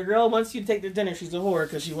 if a girl wants you to take to dinner, she's a whore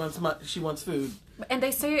because she wants food. And they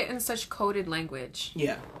say it in such coded language.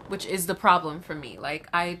 Yeah, which is the problem for me. Like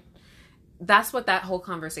that's what that whole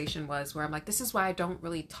conversation was, where I'm like, this is why I don't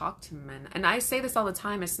really talk to men. And I say this all the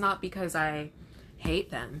time. It's not because I hate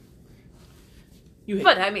them.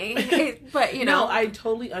 I mean, but you know, no, I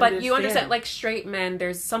totally understand. But you understand, like straight men,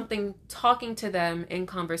 there's something talking to them in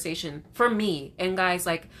conversation. For me and guys,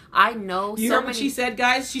 like I know. You heard what she said,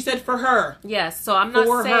 guys? She said for her. Yes, so I'm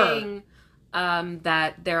not saying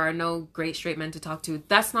that there are no great straight men to talk to.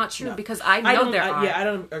 That's not true because I know there are. Yeah, I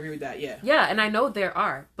don't agree with that. Yeah. Yeah, and I know there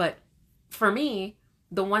are, but for me,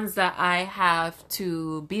 the ones that I have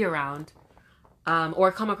to be around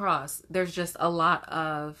or come across, there's just a lot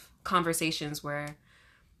of conversations where,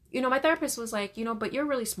 you know, my therapist was like, you know, but you're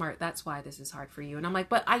really smart. That's why this is hard for you. And I'm like,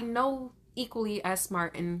 but I know equally as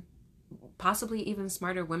smart and possibly even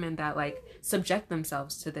smarter women that like subject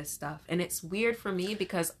themselves to this stuff. And it's weird for me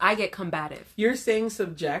because I get combative. You're saying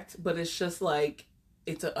subject, but it's just like,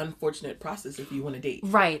 it's an unfortunate process if you want to date.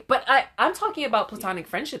 Right. But I'm talking about platonic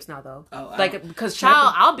friendships now though. Oh, like, because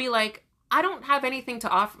I'll be like, I don't have anything to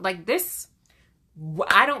offer. Like this,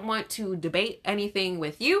 I don't want to debate anything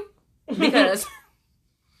with you because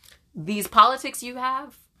these politics you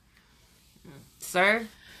have, sir.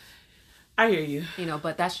 I hear you. You know,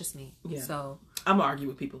 but that's just me. Yeah. So I'm gonna argue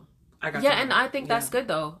with people. And I think that's good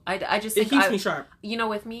though. I just think it keeps me sharp. You know,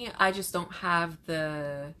 with me, I just don't have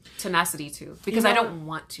the tenacity to because I don't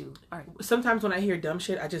want to. Sometimes when I hear dumb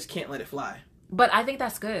shit, I just can't let it fly. But I think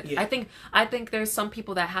that's good. Yeah. I think there's some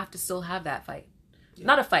people that have to still have that fight. Yeah.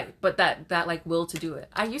 Not a fight, but that like will to do it.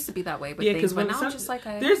 I used to be that way with things, but now I'm just like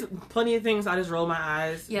there's plenty of things I just roll my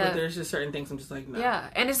eyes. Yeah. But there's just certain things I'm just like, no. Yeah,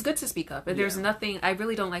 and it's good to speak up. And there's nothing. I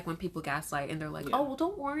really don't like when people gaslight and they're like, oh, well,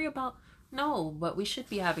 don't worry about. No, but we should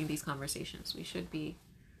be having these conversations. We should be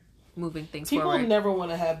moving things forward. People never want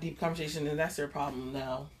to have deep conversations, and that's their problem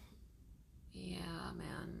now. Yeah,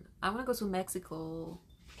 man. I want to go to Mexico.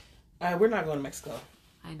 We're not going to Mexico.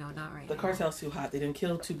 I know, not right now. The cartel's too hot. They didn't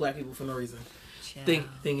kill 2 black people for no reason.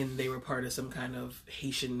 Thinking they were part of some kind of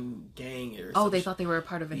Haitian gang or something. Oh, they thought they were a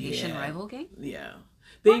part of a Haitian rival gang? Yeah.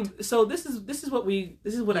 So this is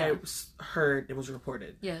what I heard and was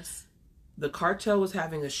reported. Yes. The cartel was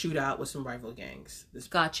having a shootout with some rival gangs. This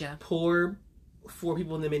gotcha. Poor 4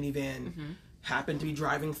 people in the minivan happened to be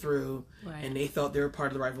driving through, and they thought they were part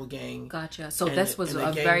of the rival gang. Gotcha. So this was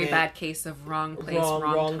a very bad case of wrong place,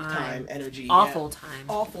 wrong time energy. Awful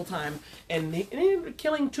time. And they ended up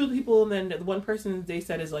killing 2 people, and then the one person they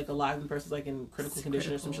said is like alive, and the person's like in critical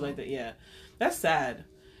condition or some shit like that. Yeah. That's sad.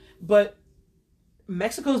 But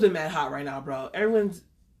Mexico's been mad hot right now, bro. Everyone's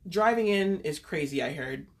driving in is crazy, I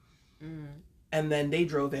heard. And then they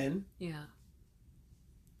drove in. Yeah.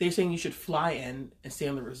 They're saying you should fly in and stay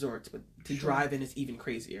on the resorts, but to drive in is even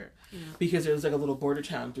crazier. Yeah. Because there was like a little border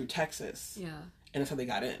town through Texas. Yeah. And that's how they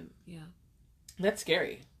got in. Yeah. That's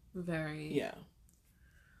scary. Very. Yeah.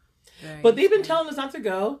 Very but they've been scary. telling us not to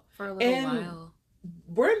go. For a little while.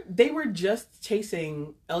 They were just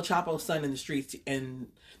chasing El Chapo's son in the streets, and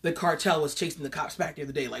the cartel was chasing the cops back the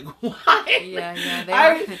other day. Like, why?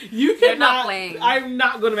 Yeah. They're not playing. I'm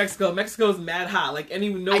not going to Mexico. Mexico's mad hot. Like, I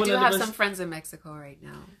do have some friends in Mexico right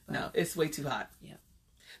now. But... No, it's way too hot. Yeah.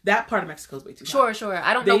 That part of Mexico is way too hot. Sure.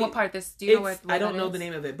 I don't know what part this... Do you know what I don't know the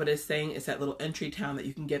name of it, but it's saying it's that little entry town that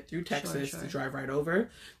you can get through Texas to drive right over.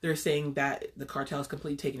 They're saying that the cartel is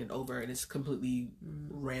completely taking it over, and it's completely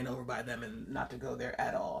ran over by them, and not to go there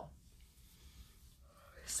at all.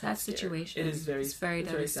 Sad situation. It is very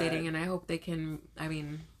devastating, very and I hope they can... I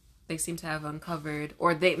mean, they seem to have uncovered...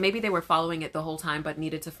 Or maybe they were following it the whole time, but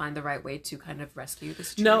needed to find the right way to kind of rescue the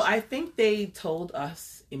situation. No, I think they told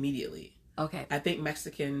us immediately. Okay. I think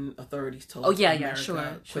Mexican authorities told America,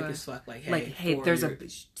 sure. Quick as fuck, like, hey, there's a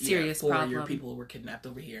serious problem. 4 of your people were kidnapped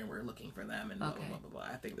over here, and we're looking for them, and blah, blah, blah, blah.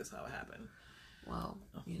 I think that's how it happened. Well,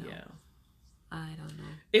 yeah. I don't know.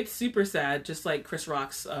 It's super sad, just like Chris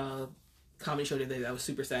Rock's comedy show today. That was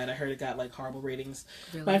super sad. I heard it got, like, horrible ratings.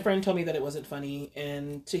 Really? My friend told me that it wasn't funny,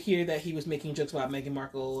 and to hear that he was making jokes about Meghan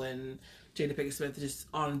Markle and Jada Pinkett Smith is just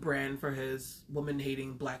on brand for his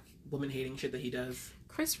black woman-hating shit that he does.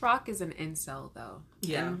 Chris Rock is an incel, though.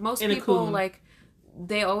 Yeah. And most people, like,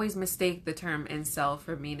 they always mistake the term incel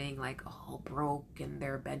for meaning, like, broke in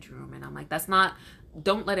their bedroom. And I'm like, that's not...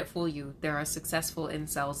 Don't let it fool you. There are successful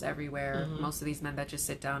incels everywhere. Mm-hmm. Most of these men that just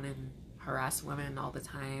sit down and harass women all the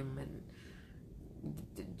time. And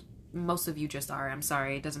most of you just are. I'm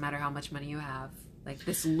sorry. It doesn't matter how much money you have. Like,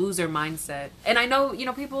 this loser mindset. And I know,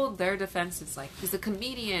 people, their defense is like, he's a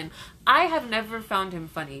comedian. I have never found him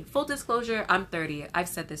funny. Full disclosure, I'm 30. I've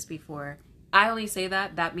said this before. I only say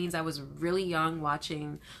that. That means I was really young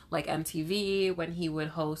watching, like, MTV when he would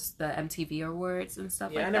host the MTV Awards and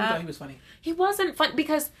stuff like that. Yeah, I never thought he was funny. He wasn't fun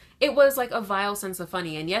because it was, like, a vile sense of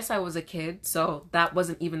funny. And yes, I was a kid, so that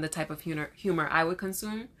wasn't even the type of humor I would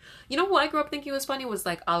consume. You know who I grew up thinking was funny was,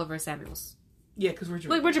 like, Oliver Samuels. Yeah, because we're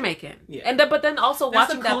Jamaican. Like, we're Jamaican. Yeah. But then also that's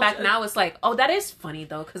watching that back now, it's like, oh, that is funny,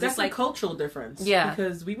 though. Because that's it's like a cultural difference. Yeah.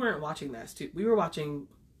 Because we weren't watching that, too. We were watching...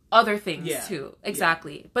 other things, too.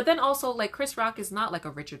 Exactly. Yeah. But then also, like, Chris Rock is not like a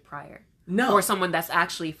Richard Pryor. No. Or someone that's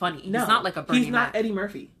actually funny. No. He's not like a Bernie He's not Mac. Eddie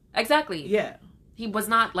Murphy. Exactly. Yeah. He was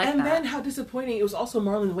not like that. And then how disappointing. It was also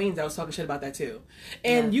Marlon Wayans that was talking shit about that, too.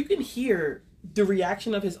 And you can hear the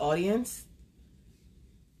reaction of his audience.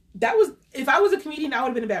 That was... If I was a comedian, I would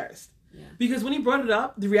have been embarrassed. Yeah. Because when he brought it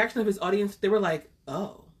up, the reaction of his audience, they were like,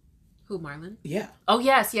 oh. Who, Marlon? Yeah. Oh,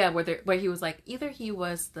 yes, yeah. Where he was like, either he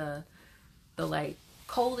was the like,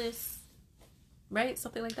 coldest, right?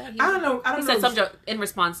 Something like that. I don't know. He said something in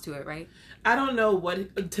response to it, right? I don't know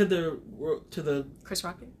what... To the... Chris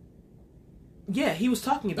Rock? Yeah, he was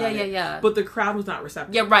talking about it. Yeah. But the crowd was not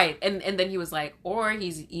receptive. Yeah, right. And then he was like, or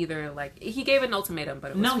he's either like... He gave an ultimatum,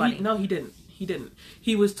 but it was funny. He didn't. He didn't.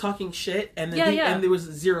 He was talking shit, and then and there was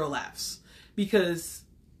 0 laughs because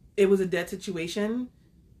it was a dead situation,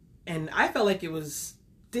 and I felt like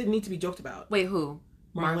didn't need to be joked about. Wait, who?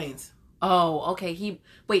 Marlon Wayans. Oh, okay.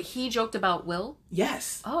 He joked about Will?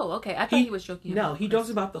 Yes. Oh, okay. I thought he was joking. No, he jokes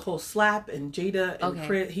about the whole slap and Jada and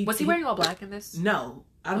Chris. Was he wearing all black in this? No.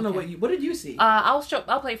 I don't know what did you see? I'll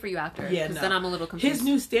play for you after. Yeah, because then I'm a little confused. His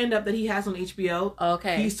new stand-up that he has on HBO.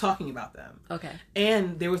 Okay. He's talking about them. Okay.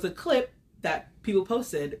 And there was a clip that people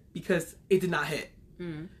posted because it did not hit.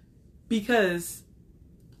 Because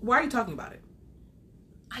why are you talking about it?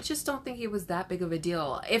 I just don't think it was that big of a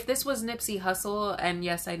deal. If this was Nipsey Hussle, and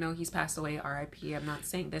yes, I know he's passed away, R.I.P., I'm not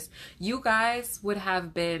saying this, you guys would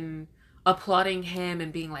have been applauding him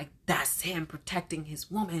and being like, that's him protecting his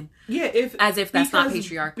woman. Yeah, as if that's not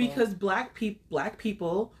patriarchal. Because black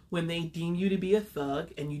people, when they deem you to be a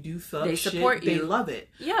thug and you do thug they shit, support you. They love it.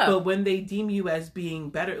 Yeah. But when they deem you as being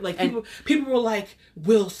better, like people were like,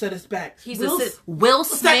 Will set us back. Will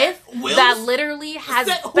Smith that literally has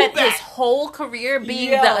spent his whole career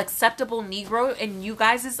being the acceptable Negro in you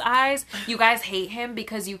guys' eyes. You guys hate him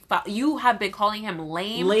because you have been calling him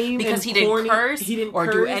lame because he didn't curse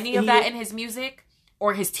do any of that in his music.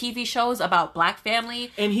 Or his TV shows about black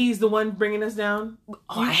family. And he's the one bringing us down. Oh,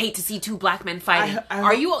 I hate to see 2 black men fighting.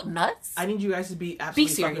 Are you nuts? I need you guys to be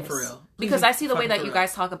absolutely serious. fucking for real. Because I see the way that you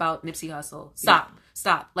guys talk about Nipsey Hussle.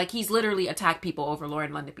 Stop. Like, he's literally attacked people over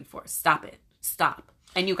Lauren London before. Stop it. Stop.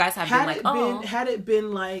 And you guys have been like, Had it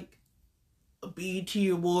been like a BET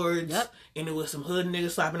Awards and it was some hood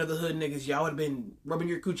niggas slapping other hood niggas, y'all would have been rubbing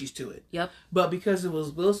your coochies to it. Yep. But because it was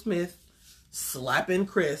Will Smith slapping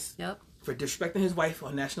Chris... Yep. for disrespecting his wife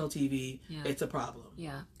on national TV, it's a problem.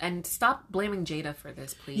 Yeah, and stop blaming Jada for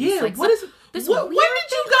this, please. Yeah, like, when did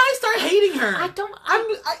you guys start hating her?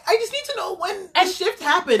 I just need to know when the shift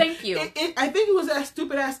happened. Thank you. I think it was that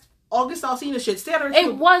stupid ass August Alsina shit. Stay out of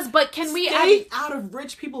it was, but can we stay out of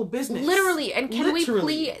rich people business? Literally, and can we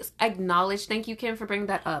please acknowledge? Thank you, Kim, for bringing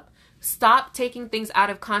that up. Stop taking things out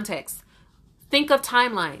of context. Think of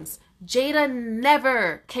timelines. Jada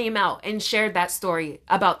never came out and shared that story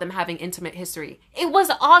about them having intimate history. It was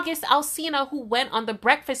August Alsina who went on The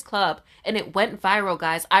Breakfast Club, and it went viral,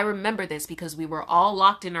 guys. I remember this because we were all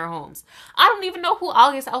locked in our homes. I don't even know who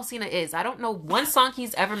August Alsina is. I don't know one song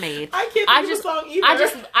he's ever made. I can't think of a song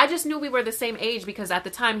either. I just knew we were the same age because at the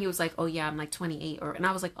time he was like, "Oh yeah, I'm like 28," and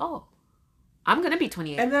I was like, "Oh, I'm gonna be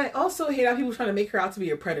 28." And then I also hate how people trying to make her out to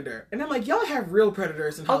be a predator. And I'm like, y'all have real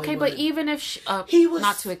predators in Hollywood. Okay, but even if he was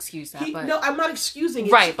not to excuse that, but no, I'm not excusing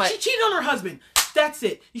it. Right, but she cheated on her husband. That's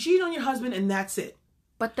it. You cheated on your husband, and that's it.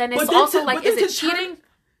 But then it's also like, is it cheating?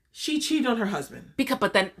 She cheated on her husband.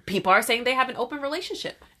 But then people are saying they have an open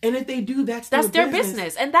relationship. And if they do, that's their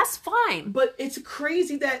business. And that's fine. But it's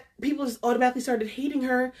crazy that people just automatically started hating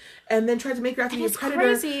her and then tried to make her out to be a predator.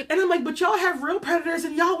 Crazy. And I'm like, but y'all have real predators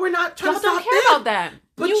and y'all were not trying to stop them. Y'all don't care about them.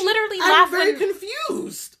 But you literally laugh. I'm very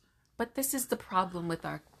confused. But this is the problem with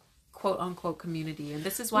our quote-unquote community. And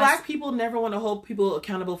this is why Black people never want to hold people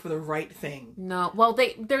accountable for the right thing. No. Well,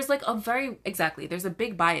 there's like there's a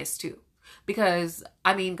big bias too. Because,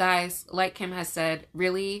 I mean, guys, like Kim has said,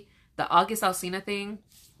 really, the August Alsina thing,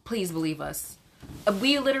 please believe us.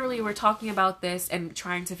 We literally were talking about this and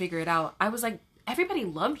trying to figure it out. I was like, everybody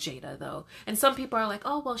loved Jada, though. And some people are like,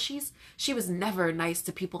 oh, well, she was never nice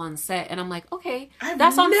to people on set. And I'm like, okay,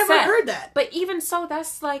 that's on set. I've never heard that. But even so,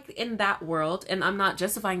 that's like in that world. And I'm not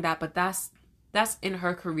justifying that, but that's in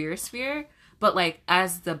her career sphere. But like,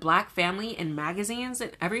 as the Black family in magazines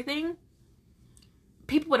and everything,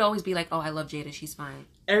 people would always be like, oh, I love Jada. She's fine.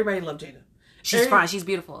 Everybody loved Jada. She's fine. She's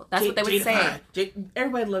beautiful. That's what they would say.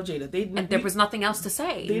 Everybody loved Jada. And there was nothing else to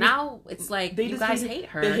say. Now it's like, you guys hate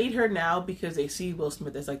her. They hate her now because they see Will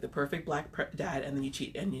Smith as like the perfect Black dad, and then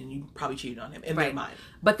you probably cheated on him in their mind.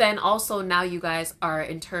 But then also now you guys are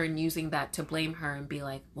in turn using that to blame her and be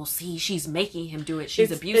like, well, see, she's making him do it.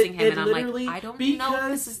 She's abusing him. And I'm like, I don't know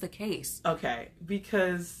if this is the case. Okay,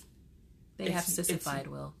 because they have sissified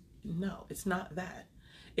Will. No, it's not that.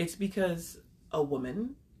 It's because a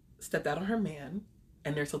woman stepped out on her man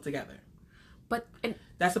and they're still together.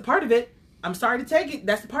 That's a part of it. I'm sorry to take it.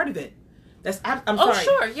 That's a part of it. I'm sorry. Oh,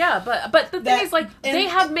 sure, yeah, but the thing is, like, they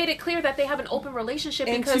have made it clear that they have an open relationship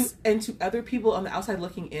because to other people on the outside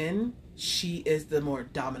looking in, she is the more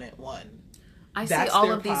dominant one. I see all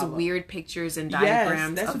of these weird pictures and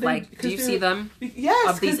diagrams of like, do you see them?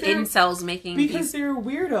 Yes, of these incels making they're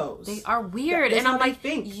weirdos. They are weird, and I'm like,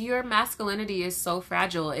 your masculinity is so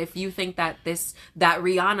fragile. If you think that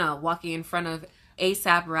Rihanna walking in front of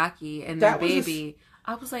A$AP Rocky and their baby,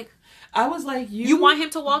 I was like, you want him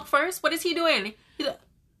to walk first? What is he doing?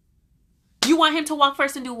 You want him to walk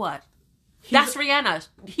first and do what? That's Rihanna.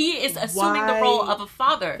 He is assuming the role of a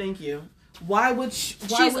father. Thank you.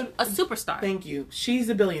 She's a superstar. Thank you. She's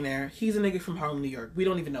a billionaire. He's a nigga from Harlem, New York. We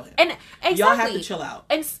don't even know him. And exactly. Y'all have to chill out.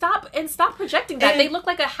 And stop projecting that. They look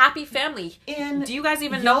like a happy family. And do you guys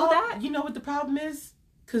even know that? You know what the problem is?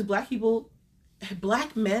 Because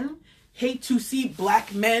Black men hate to see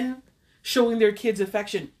Black men showing their kids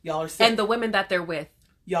affection. Y'all are sick. And the women that they're with.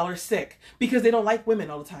 Y'all are sick. Because they don't like women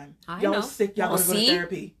all the time. Y'all are sick. Y'all gotta go to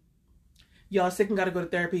therapy. Y'all are sick and gotta go to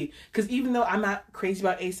therapy. Because even though I'm not crazy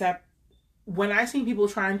about A$AP, when I see people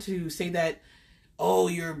trying to say that, oh,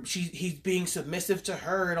 he's being submissive to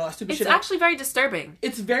her and all that stupid shit. It's actually very disturbing.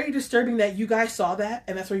 It's very disturbing that you guys saw that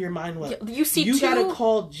and that's where your mind went. You gotta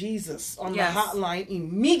call Jesus on the hotline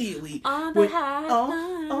immediately. On the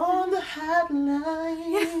hotline. On the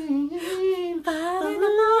hotline. 5 in the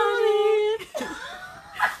morning.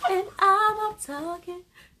 And I'm talking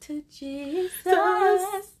to Jesus.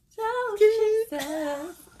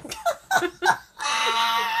 Jesus.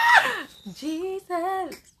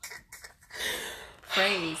 Jesus.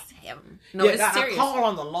 Praise him. No, it's serious. Call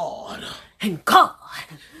on the Lord. And God.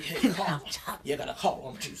 You gotta call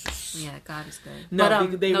on Jesus. Yeah, God is good. No,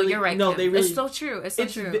 but, you're right. No, they really. It's so true. It's so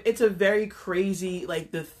true. It's a very crazy,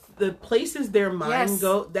 like the places their mind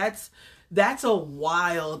go. That's a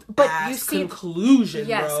wild ass conclusion,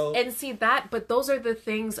 bro. And see that, but those are the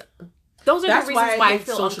things. Those are the reasons why I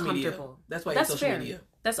feel uncomfortable. Media. That's why it's social media.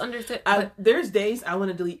 That's understood. There's days I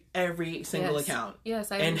want to delete every single account.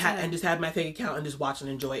 Yes, I and just have my fake account and just watch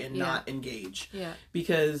and enjoy and not engage. Yeah.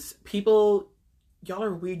 Because y'all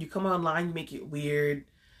are weird. You come online, you make it weird.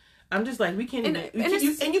 I'm just like, we can't And- even, and it's-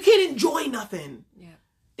 you can't enjoy nothing. Yeah.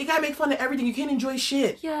 They gotta make fun of everything. You can't enjoy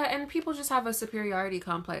shit. Yeah, and people just have a superiority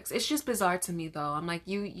complex. It's just bizarre to me, though. I'm like,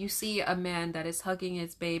 you see a man that is hugging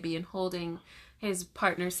his baby and holding his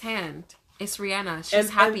partner's hand. It's Rihanna. She's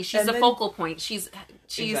happy. She's a focal point. She's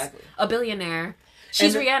Exactly. a billionaire.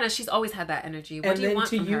 She's And Rihanna. She's always had that energy. What And do you then want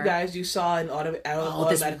to from you her? guys, you saw an Oh,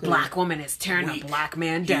 this automatically. black woman is tearing Weak. a black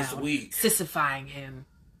man He's down, weak. sissifying him.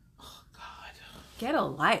 Oh, God. Get a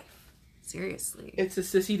life. Seriously. It's a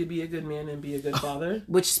sissy to be a good man and be a good father.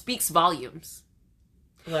 Which speaks volumes.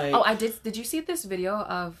 Like, Oh, I did. Did you see this video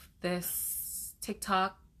of this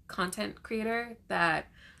TikTok content creator that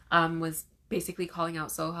was basically calling out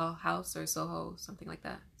Soho House or Soho something like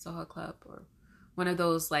that, Soho Club or one of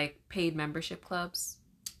those like paid membership clubs?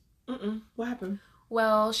 what happened?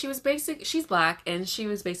 Well, she's black, and she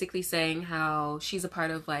was basically saying how she's a part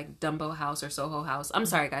of like Dumbo House or Soho House. I'm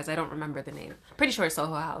sorry, guys, I don't remember the name. Pretty sure it's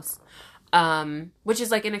Soho House. Which is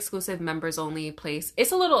like an exclusive members only place.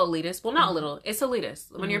 It's a little elitist. Well, not a little. It's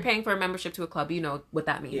elitist. When you're paying for a membership to a club, you know what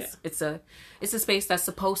that means. Yeah. It's a space that's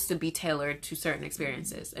supposed to be tailored to certain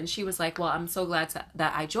experiences. And she was like, "Well, I'm so glad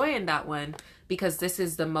that I joined that one because this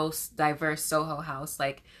is the most diverse Soho House.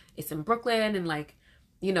 Like, it's in Brooklyn, and like,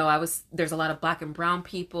 you know, there's a lot of black and brown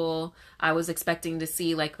people. I was expecting to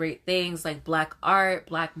see like great things like black art,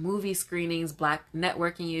 black movie screenings, black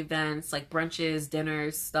networking events, like brunches,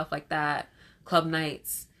 dinners, stuff like that, club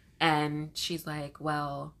nights." And she's like,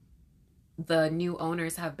 well, the new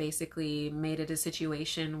owners have basically made it a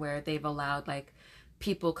situation where they've allowed like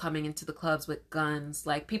people coming into the clubs with guns,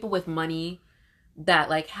 like people with money that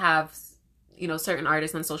like have, you know, certain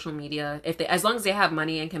artists on social media. As long as they have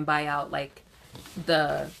money and can buy out like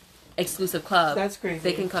the exclusive club, That's crazy.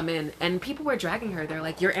 they can come in. And people were dragging her. They're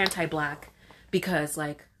like, you're anti-black because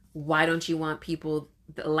like, why don't you want people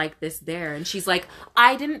like this there? And she's like,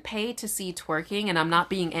 I didn't pay to see twerking, and I'm not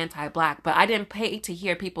being anti-black, but I didn't pay to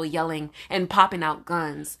hear people yelling and popping out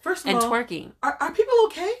guns First of and all, twerking. Are people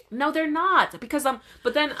okay? No, they're not, because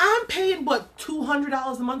but then I'm paying what,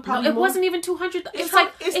 $200 a month? Probably it more? wasn't even 200. It's prob-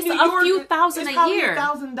 like it's New a York. few thousand It's a probably year.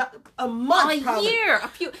 $1,000 a month. A probably. year, a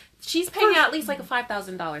few. She's paying at least like a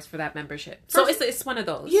 $5,000 for that membership. So it's one of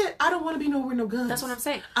those. Yeah, I don't want to be nowhere with no guns. That's what I'm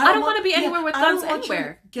saying. I don't want to be anywhere with guns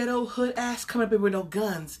anywhere. Ghetto hood ass coming up here with no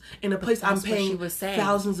guns in a place I'm That's what she paying was saying.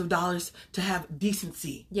 thousands of dollars to have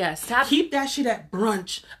decency. Yes. Keep that shit at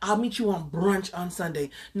brunch. I'll meet you on brunch on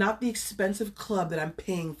Sunday, not the expensive club that I'm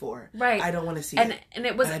paying for. Right. I don't want to see and it. and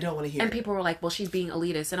it was. And I don't want to hear. And it. people were like, "Well, she's being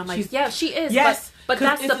elitist," and I'm like, She's- "Yeah, she is." Yes, but 'cause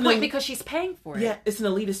that's it's the an point elite- because she's paying for it. Yeah, it's an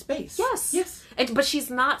elitist space. Yes. Yes. But she's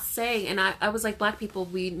not saying, and I was like, black people,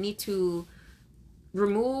 we need to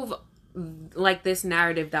remove like this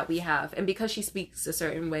narrative that we have. And because she speaks a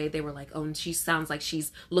certain way, they were like, oh, and she sounds like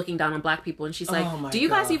she's looking down on black people. And she's like, Oh my do you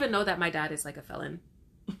guys God. even know that my dad is like a felon?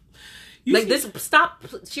 You Like see- this, stop.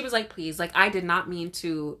 She was like, please, like, I did not mean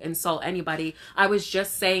to insult anybody. I was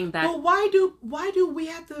just saying that. But why do we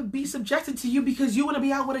have to be subjected to you because you want to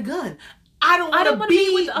be out with a gun? I don't don't want wanna to be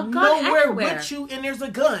be with a gun nowhere anywhere. with you and there's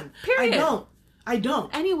a gun. Period. I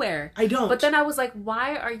don't. Anywhere. I don't. But then I was like,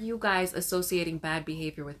 why are you guys associating bad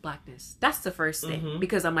behavior with blackness? That's the first thing.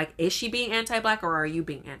 Because I'm like, is she being anti-black or are you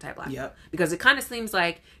being anti-black? Yep. Because it kind of seems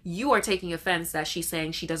like you are taking offense that she's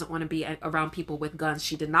saying she doesn't want to be around people with guns.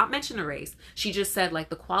 She did not mention a race. She just said like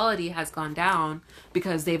the quality has gone down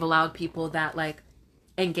because they've allowed people that like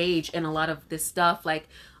engage in a lot of this stuff. Like,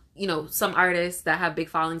 you know, some artists that have big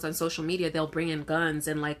followings on social media, they'll bring in guns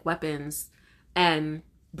and like weapons and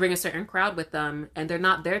bring a certain crowd with them, and they're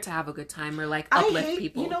not there to have a good time or like uplift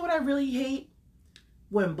people. You know what I really hate?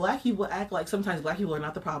 When black people act like sometimes black people are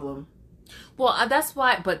not the problem. Well, that's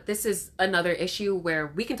why. But this is another issue where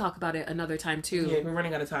we can talk about it another time too. Yeah, we're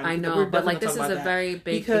running out of time. I know, We're but like definitely this is gonna a talk about very that.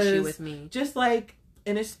 big Because issue with me. Just like,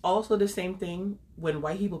 and it's also the same thing when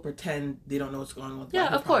white people pretend they don't know what's going on with black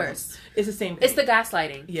Yeah, of people. course. It's the same thing. It's the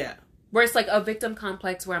gaslighting. Yeah. Where it's like a victim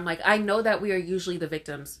complex where I'm like, I know that we are usually the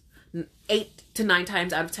victims. 8 to 9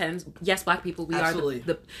 times out of 10, yes, black people, we Absolutely. are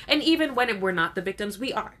the and even when we're not the victims,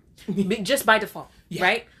 we are. Just by default, Yeah.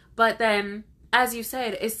 right? But then, as you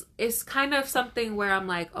said, it's kind of something where I'm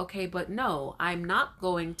like, okay, but no, I'm not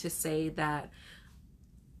going to say that,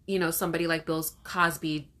 you know, somebody like Bill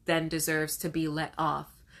Cosby then deserves to be let off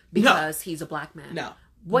because he's a black man. No.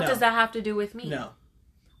 What No. does that have to do with me? No.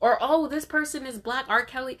 Or, oh, this person is black, R.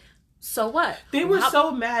 Kelly. So what? They were so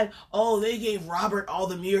mad. Oh, they gave Robert all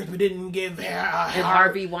the mirrors, but didn't give And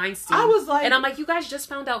Harvey Weinstein. I was like, and I'm like, you guys just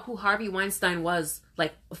found out who Harvey Weinstein was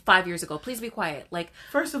like 5 years ago. Please be quiet. Like,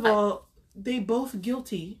 first of all, they both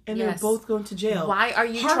guilty and Yes. they're both going to jail. Why are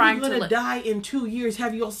you Harvey trying gonna to die in 2 years?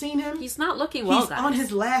 Have you all seen him? He's not looking well, He's guys. on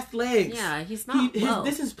his last legs. Yeah, he's not well.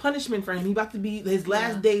 This is punishment for him. He about to be his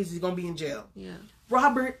last days. He's gonna be in jail. Yeah.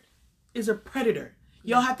 Robert is a predator.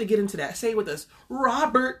 Y'all have to get into that. Say it with us.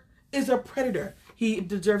 Robert is a predator. He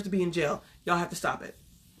deserves to be in jail. Y'all have to stop it.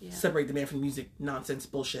 Yeah. Separate the man from the music nonsense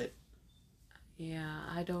bullshit. Yeah,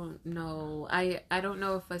 I don't know. I don't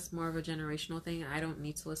know if it's more of a generational thing. I don't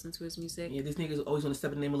need to listen to his music. Yeah, these niggas always want to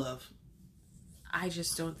step in the name of love. I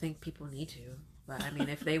just don't think people need to. But I mean,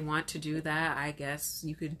 if they want to do that, I guess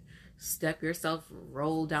you could step yourself,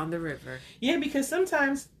 roll down the river. Yeah, because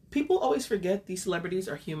sometimes people always forget these celebrities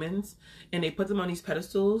are humans and they put them on these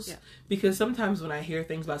pedestals. Yeah. Because sometimes when I hear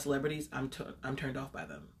things about celebrities, I'm turned off by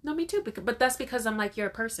them. No, me too. But that's because I'm like, you're a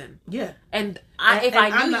person. Yeah. And if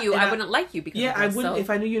I knew you, I wouldn't like you because yeah, of this, I wouldn't. So. If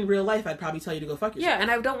I knew you in real life, I'd probably tell you to go fuck yourself. Yeah,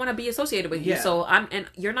 and I don't want to be associated with you. Yeah. So and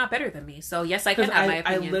you're not better than me. So yes, I can have my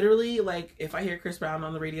opinion. I literally, like, if I hear Chris Brown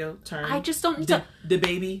on the radio, turn. I just don't need to. The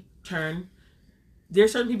baby, turn.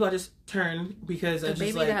 There's certain people I just turn because The I just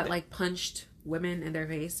baby like... that like punched women in their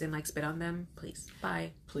face and like spit on them, please,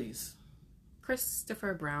 bye. Please.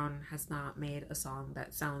 Christopher Brown has not made a song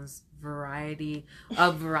that sounds variety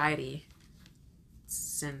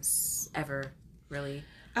since ever, really.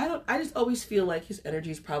 I just always feel like his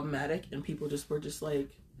energy is problematic and people were just like...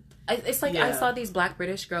 It's like Yeah. I saw these black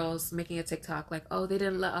British girls making a TikTok like, oh, they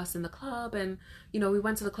didn't let us in the club, and you know, we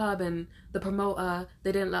went to the club and the promoter,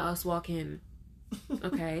 they didn't let us walk in.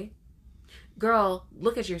 Okay. Girl,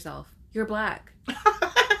 look at yourself. You're black.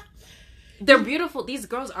 They're beautiful. These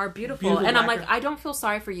girls are beautiful. And I'm like, I don't feel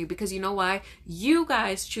sorry for you because you know why? You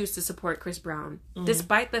guys choose to support Chris Brown.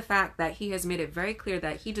 Despite the fact that he has made it very clear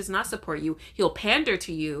that he does not support you. He'll pander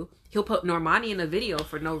to you. He'll put Normani in a video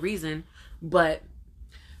for no reason. But...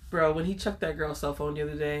 Bro, when he chucked that girl's cell phone the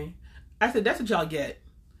other day, I said, that's what y'all get.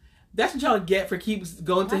 That's what y'all get for keeps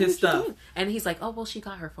going to his stuff. And he's like, oh, well, she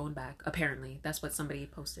got her phone back. Apparently. That's what somebody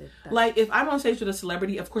posted. Like, if I'm on stage with a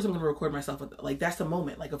celebrity, of course I'm going to record myself. Like, that's the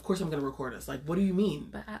moment. Like, of course I'm going to record us. Like, what do you mean?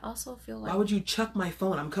 But I also feel like... Why would you chuck my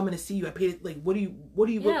phone? I'm coming to see you. I paid it. Like, what do you...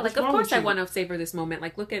 Yeah, like, of course I want to savor this moment.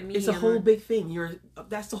 Like, look at me. It's a whole big thing.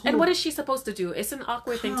 That's the whole... And what is she supposed to do? It's an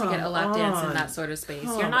awkward thing to get a lap dance in that sort of space.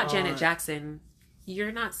 You're not Janet Jackson.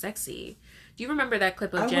 You're not sexy. Do you remember that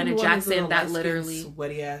clip of Janet Jackson that literally...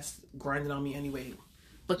 sweaty ass grinding on me anyway.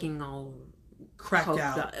 Looking all... Cracked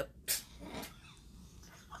out.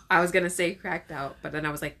 I was going to say cracked out, but then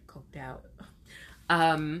I was like, coked out.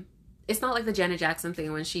 It's not like the Janet Jackson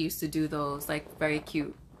thing when she used to do those, like, very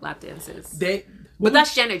cute lap dances. But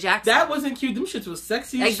that's Janet Jackson. That wasn't cute. Them shits was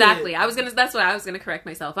sexy. Exactly. Shit. That's what I was gonna correct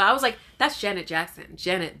myself. I was like, that's Janet Jackson.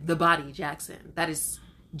 Janet, the body Jackson. That is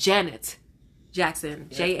Janet Jackson.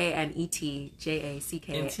 Yeah.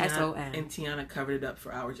 JANETJACKSON. And Tiana covered it up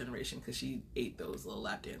for our generation because she ate those little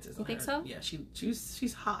lap dances. You think so? Yeah,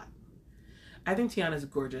 she's hot. I think Tiana's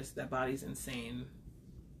gorgeous. That body's insane.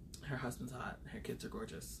 Her husband's hot. Her kids are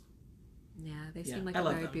gorgeous. Yeah, they seem like a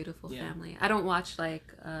very beautiful family. I don't watch I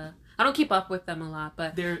don't keep up with them a lot,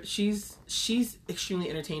 but she's extremely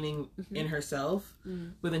entertaining in herself.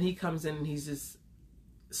 But then he comes in and he's just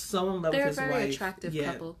so in love with his wife. They're a very attractive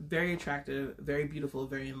couple. Very attractive, very beautiful,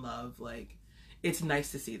 very in love. Like, it's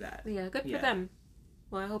nice to see that. Yeah, good for them.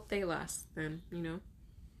 Well, I hope they last then, you know.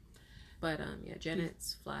 But yeah,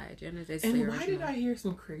 Janet's fly. Janet is and the why original. did I hear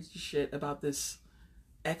some crazy shit about this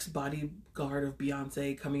ex-bodyguard of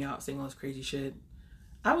Beyonce coming out saying all this crazy shit?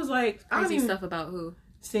 I was like, crazy stuff about who?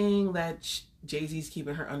 Saying that Jay-Z's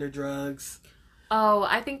keeping her under drugs. Oh,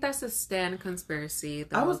 I think that's a Stan conspiracy,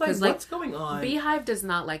 though. I was like, what's going on? Beehive does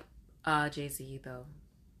not like Jay-Z, though.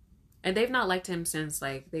 And they've not liked him since,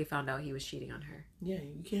 like, they found out he was cheating on her. Yeah,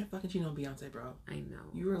 you can't fucking cheat on Beyonce, bro. I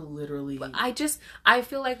know. You are literally... But I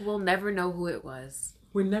feel like we'll never know who it was.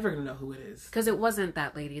 We're never going to know who it is. Because it wasn't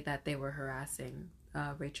that lady that they were harassing,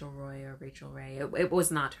 Rachel Roy or Rachel Ray. It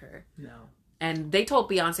was not her. No. And they told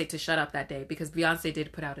Beyonce to shut up that day because Beyonce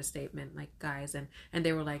did put out a statement, like, guys, and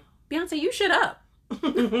they were like, Beyonce, you shut up.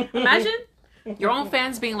 Imagine your own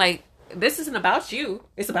fans being like, this isn't about you.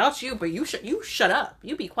 It's about you, but you shut up.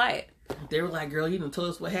 You be quiet. They were like, girl, you done told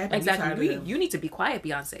us what happened. Exactly. You need to be quiet,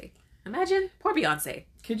 Beyonce. Imagine. Poor Beyonce.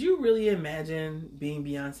 Could you really imagine being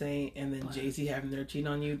Beyonce and then Jay-Z having their cheat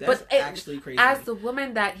on you? That's actually crazy. As the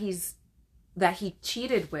woman that he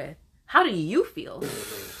cheated with, how do you feel?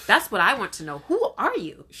 That's what I want to know. Who are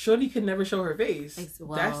you? Shorty could never show her face.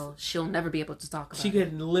 Well, she'll never be able to talk about it. She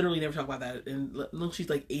could literally never talk about that. And look, she's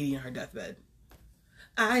like 80 on her deathbed.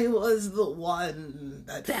 I was the one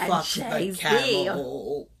that fucked the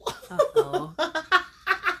camel. Uh-oh.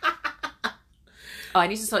 Oh, I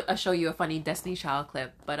need to show you a funny Destiny Child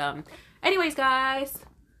clip. But anyways, guys,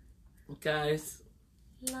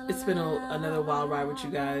 it's been another wild ride with you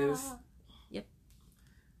guys. Yep.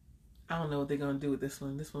 I don't know what they're gonna do with this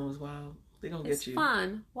one. This one was wild. They're gonna get you. It's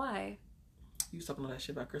fun. Why? You was talking about that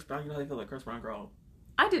shit about Chris Brown. You know how they feel like Chris Brown, girl.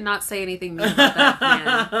 I did not say anything mean about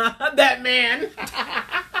that man. That man.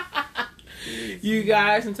 You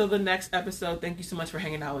guys, until the next episode, thank you so much for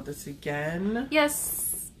hanging out with us again.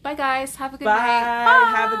 Yes. Bye, guys. Have a good Bye. night.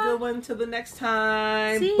 Bye. Have a good one till the next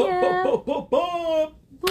time. See ya.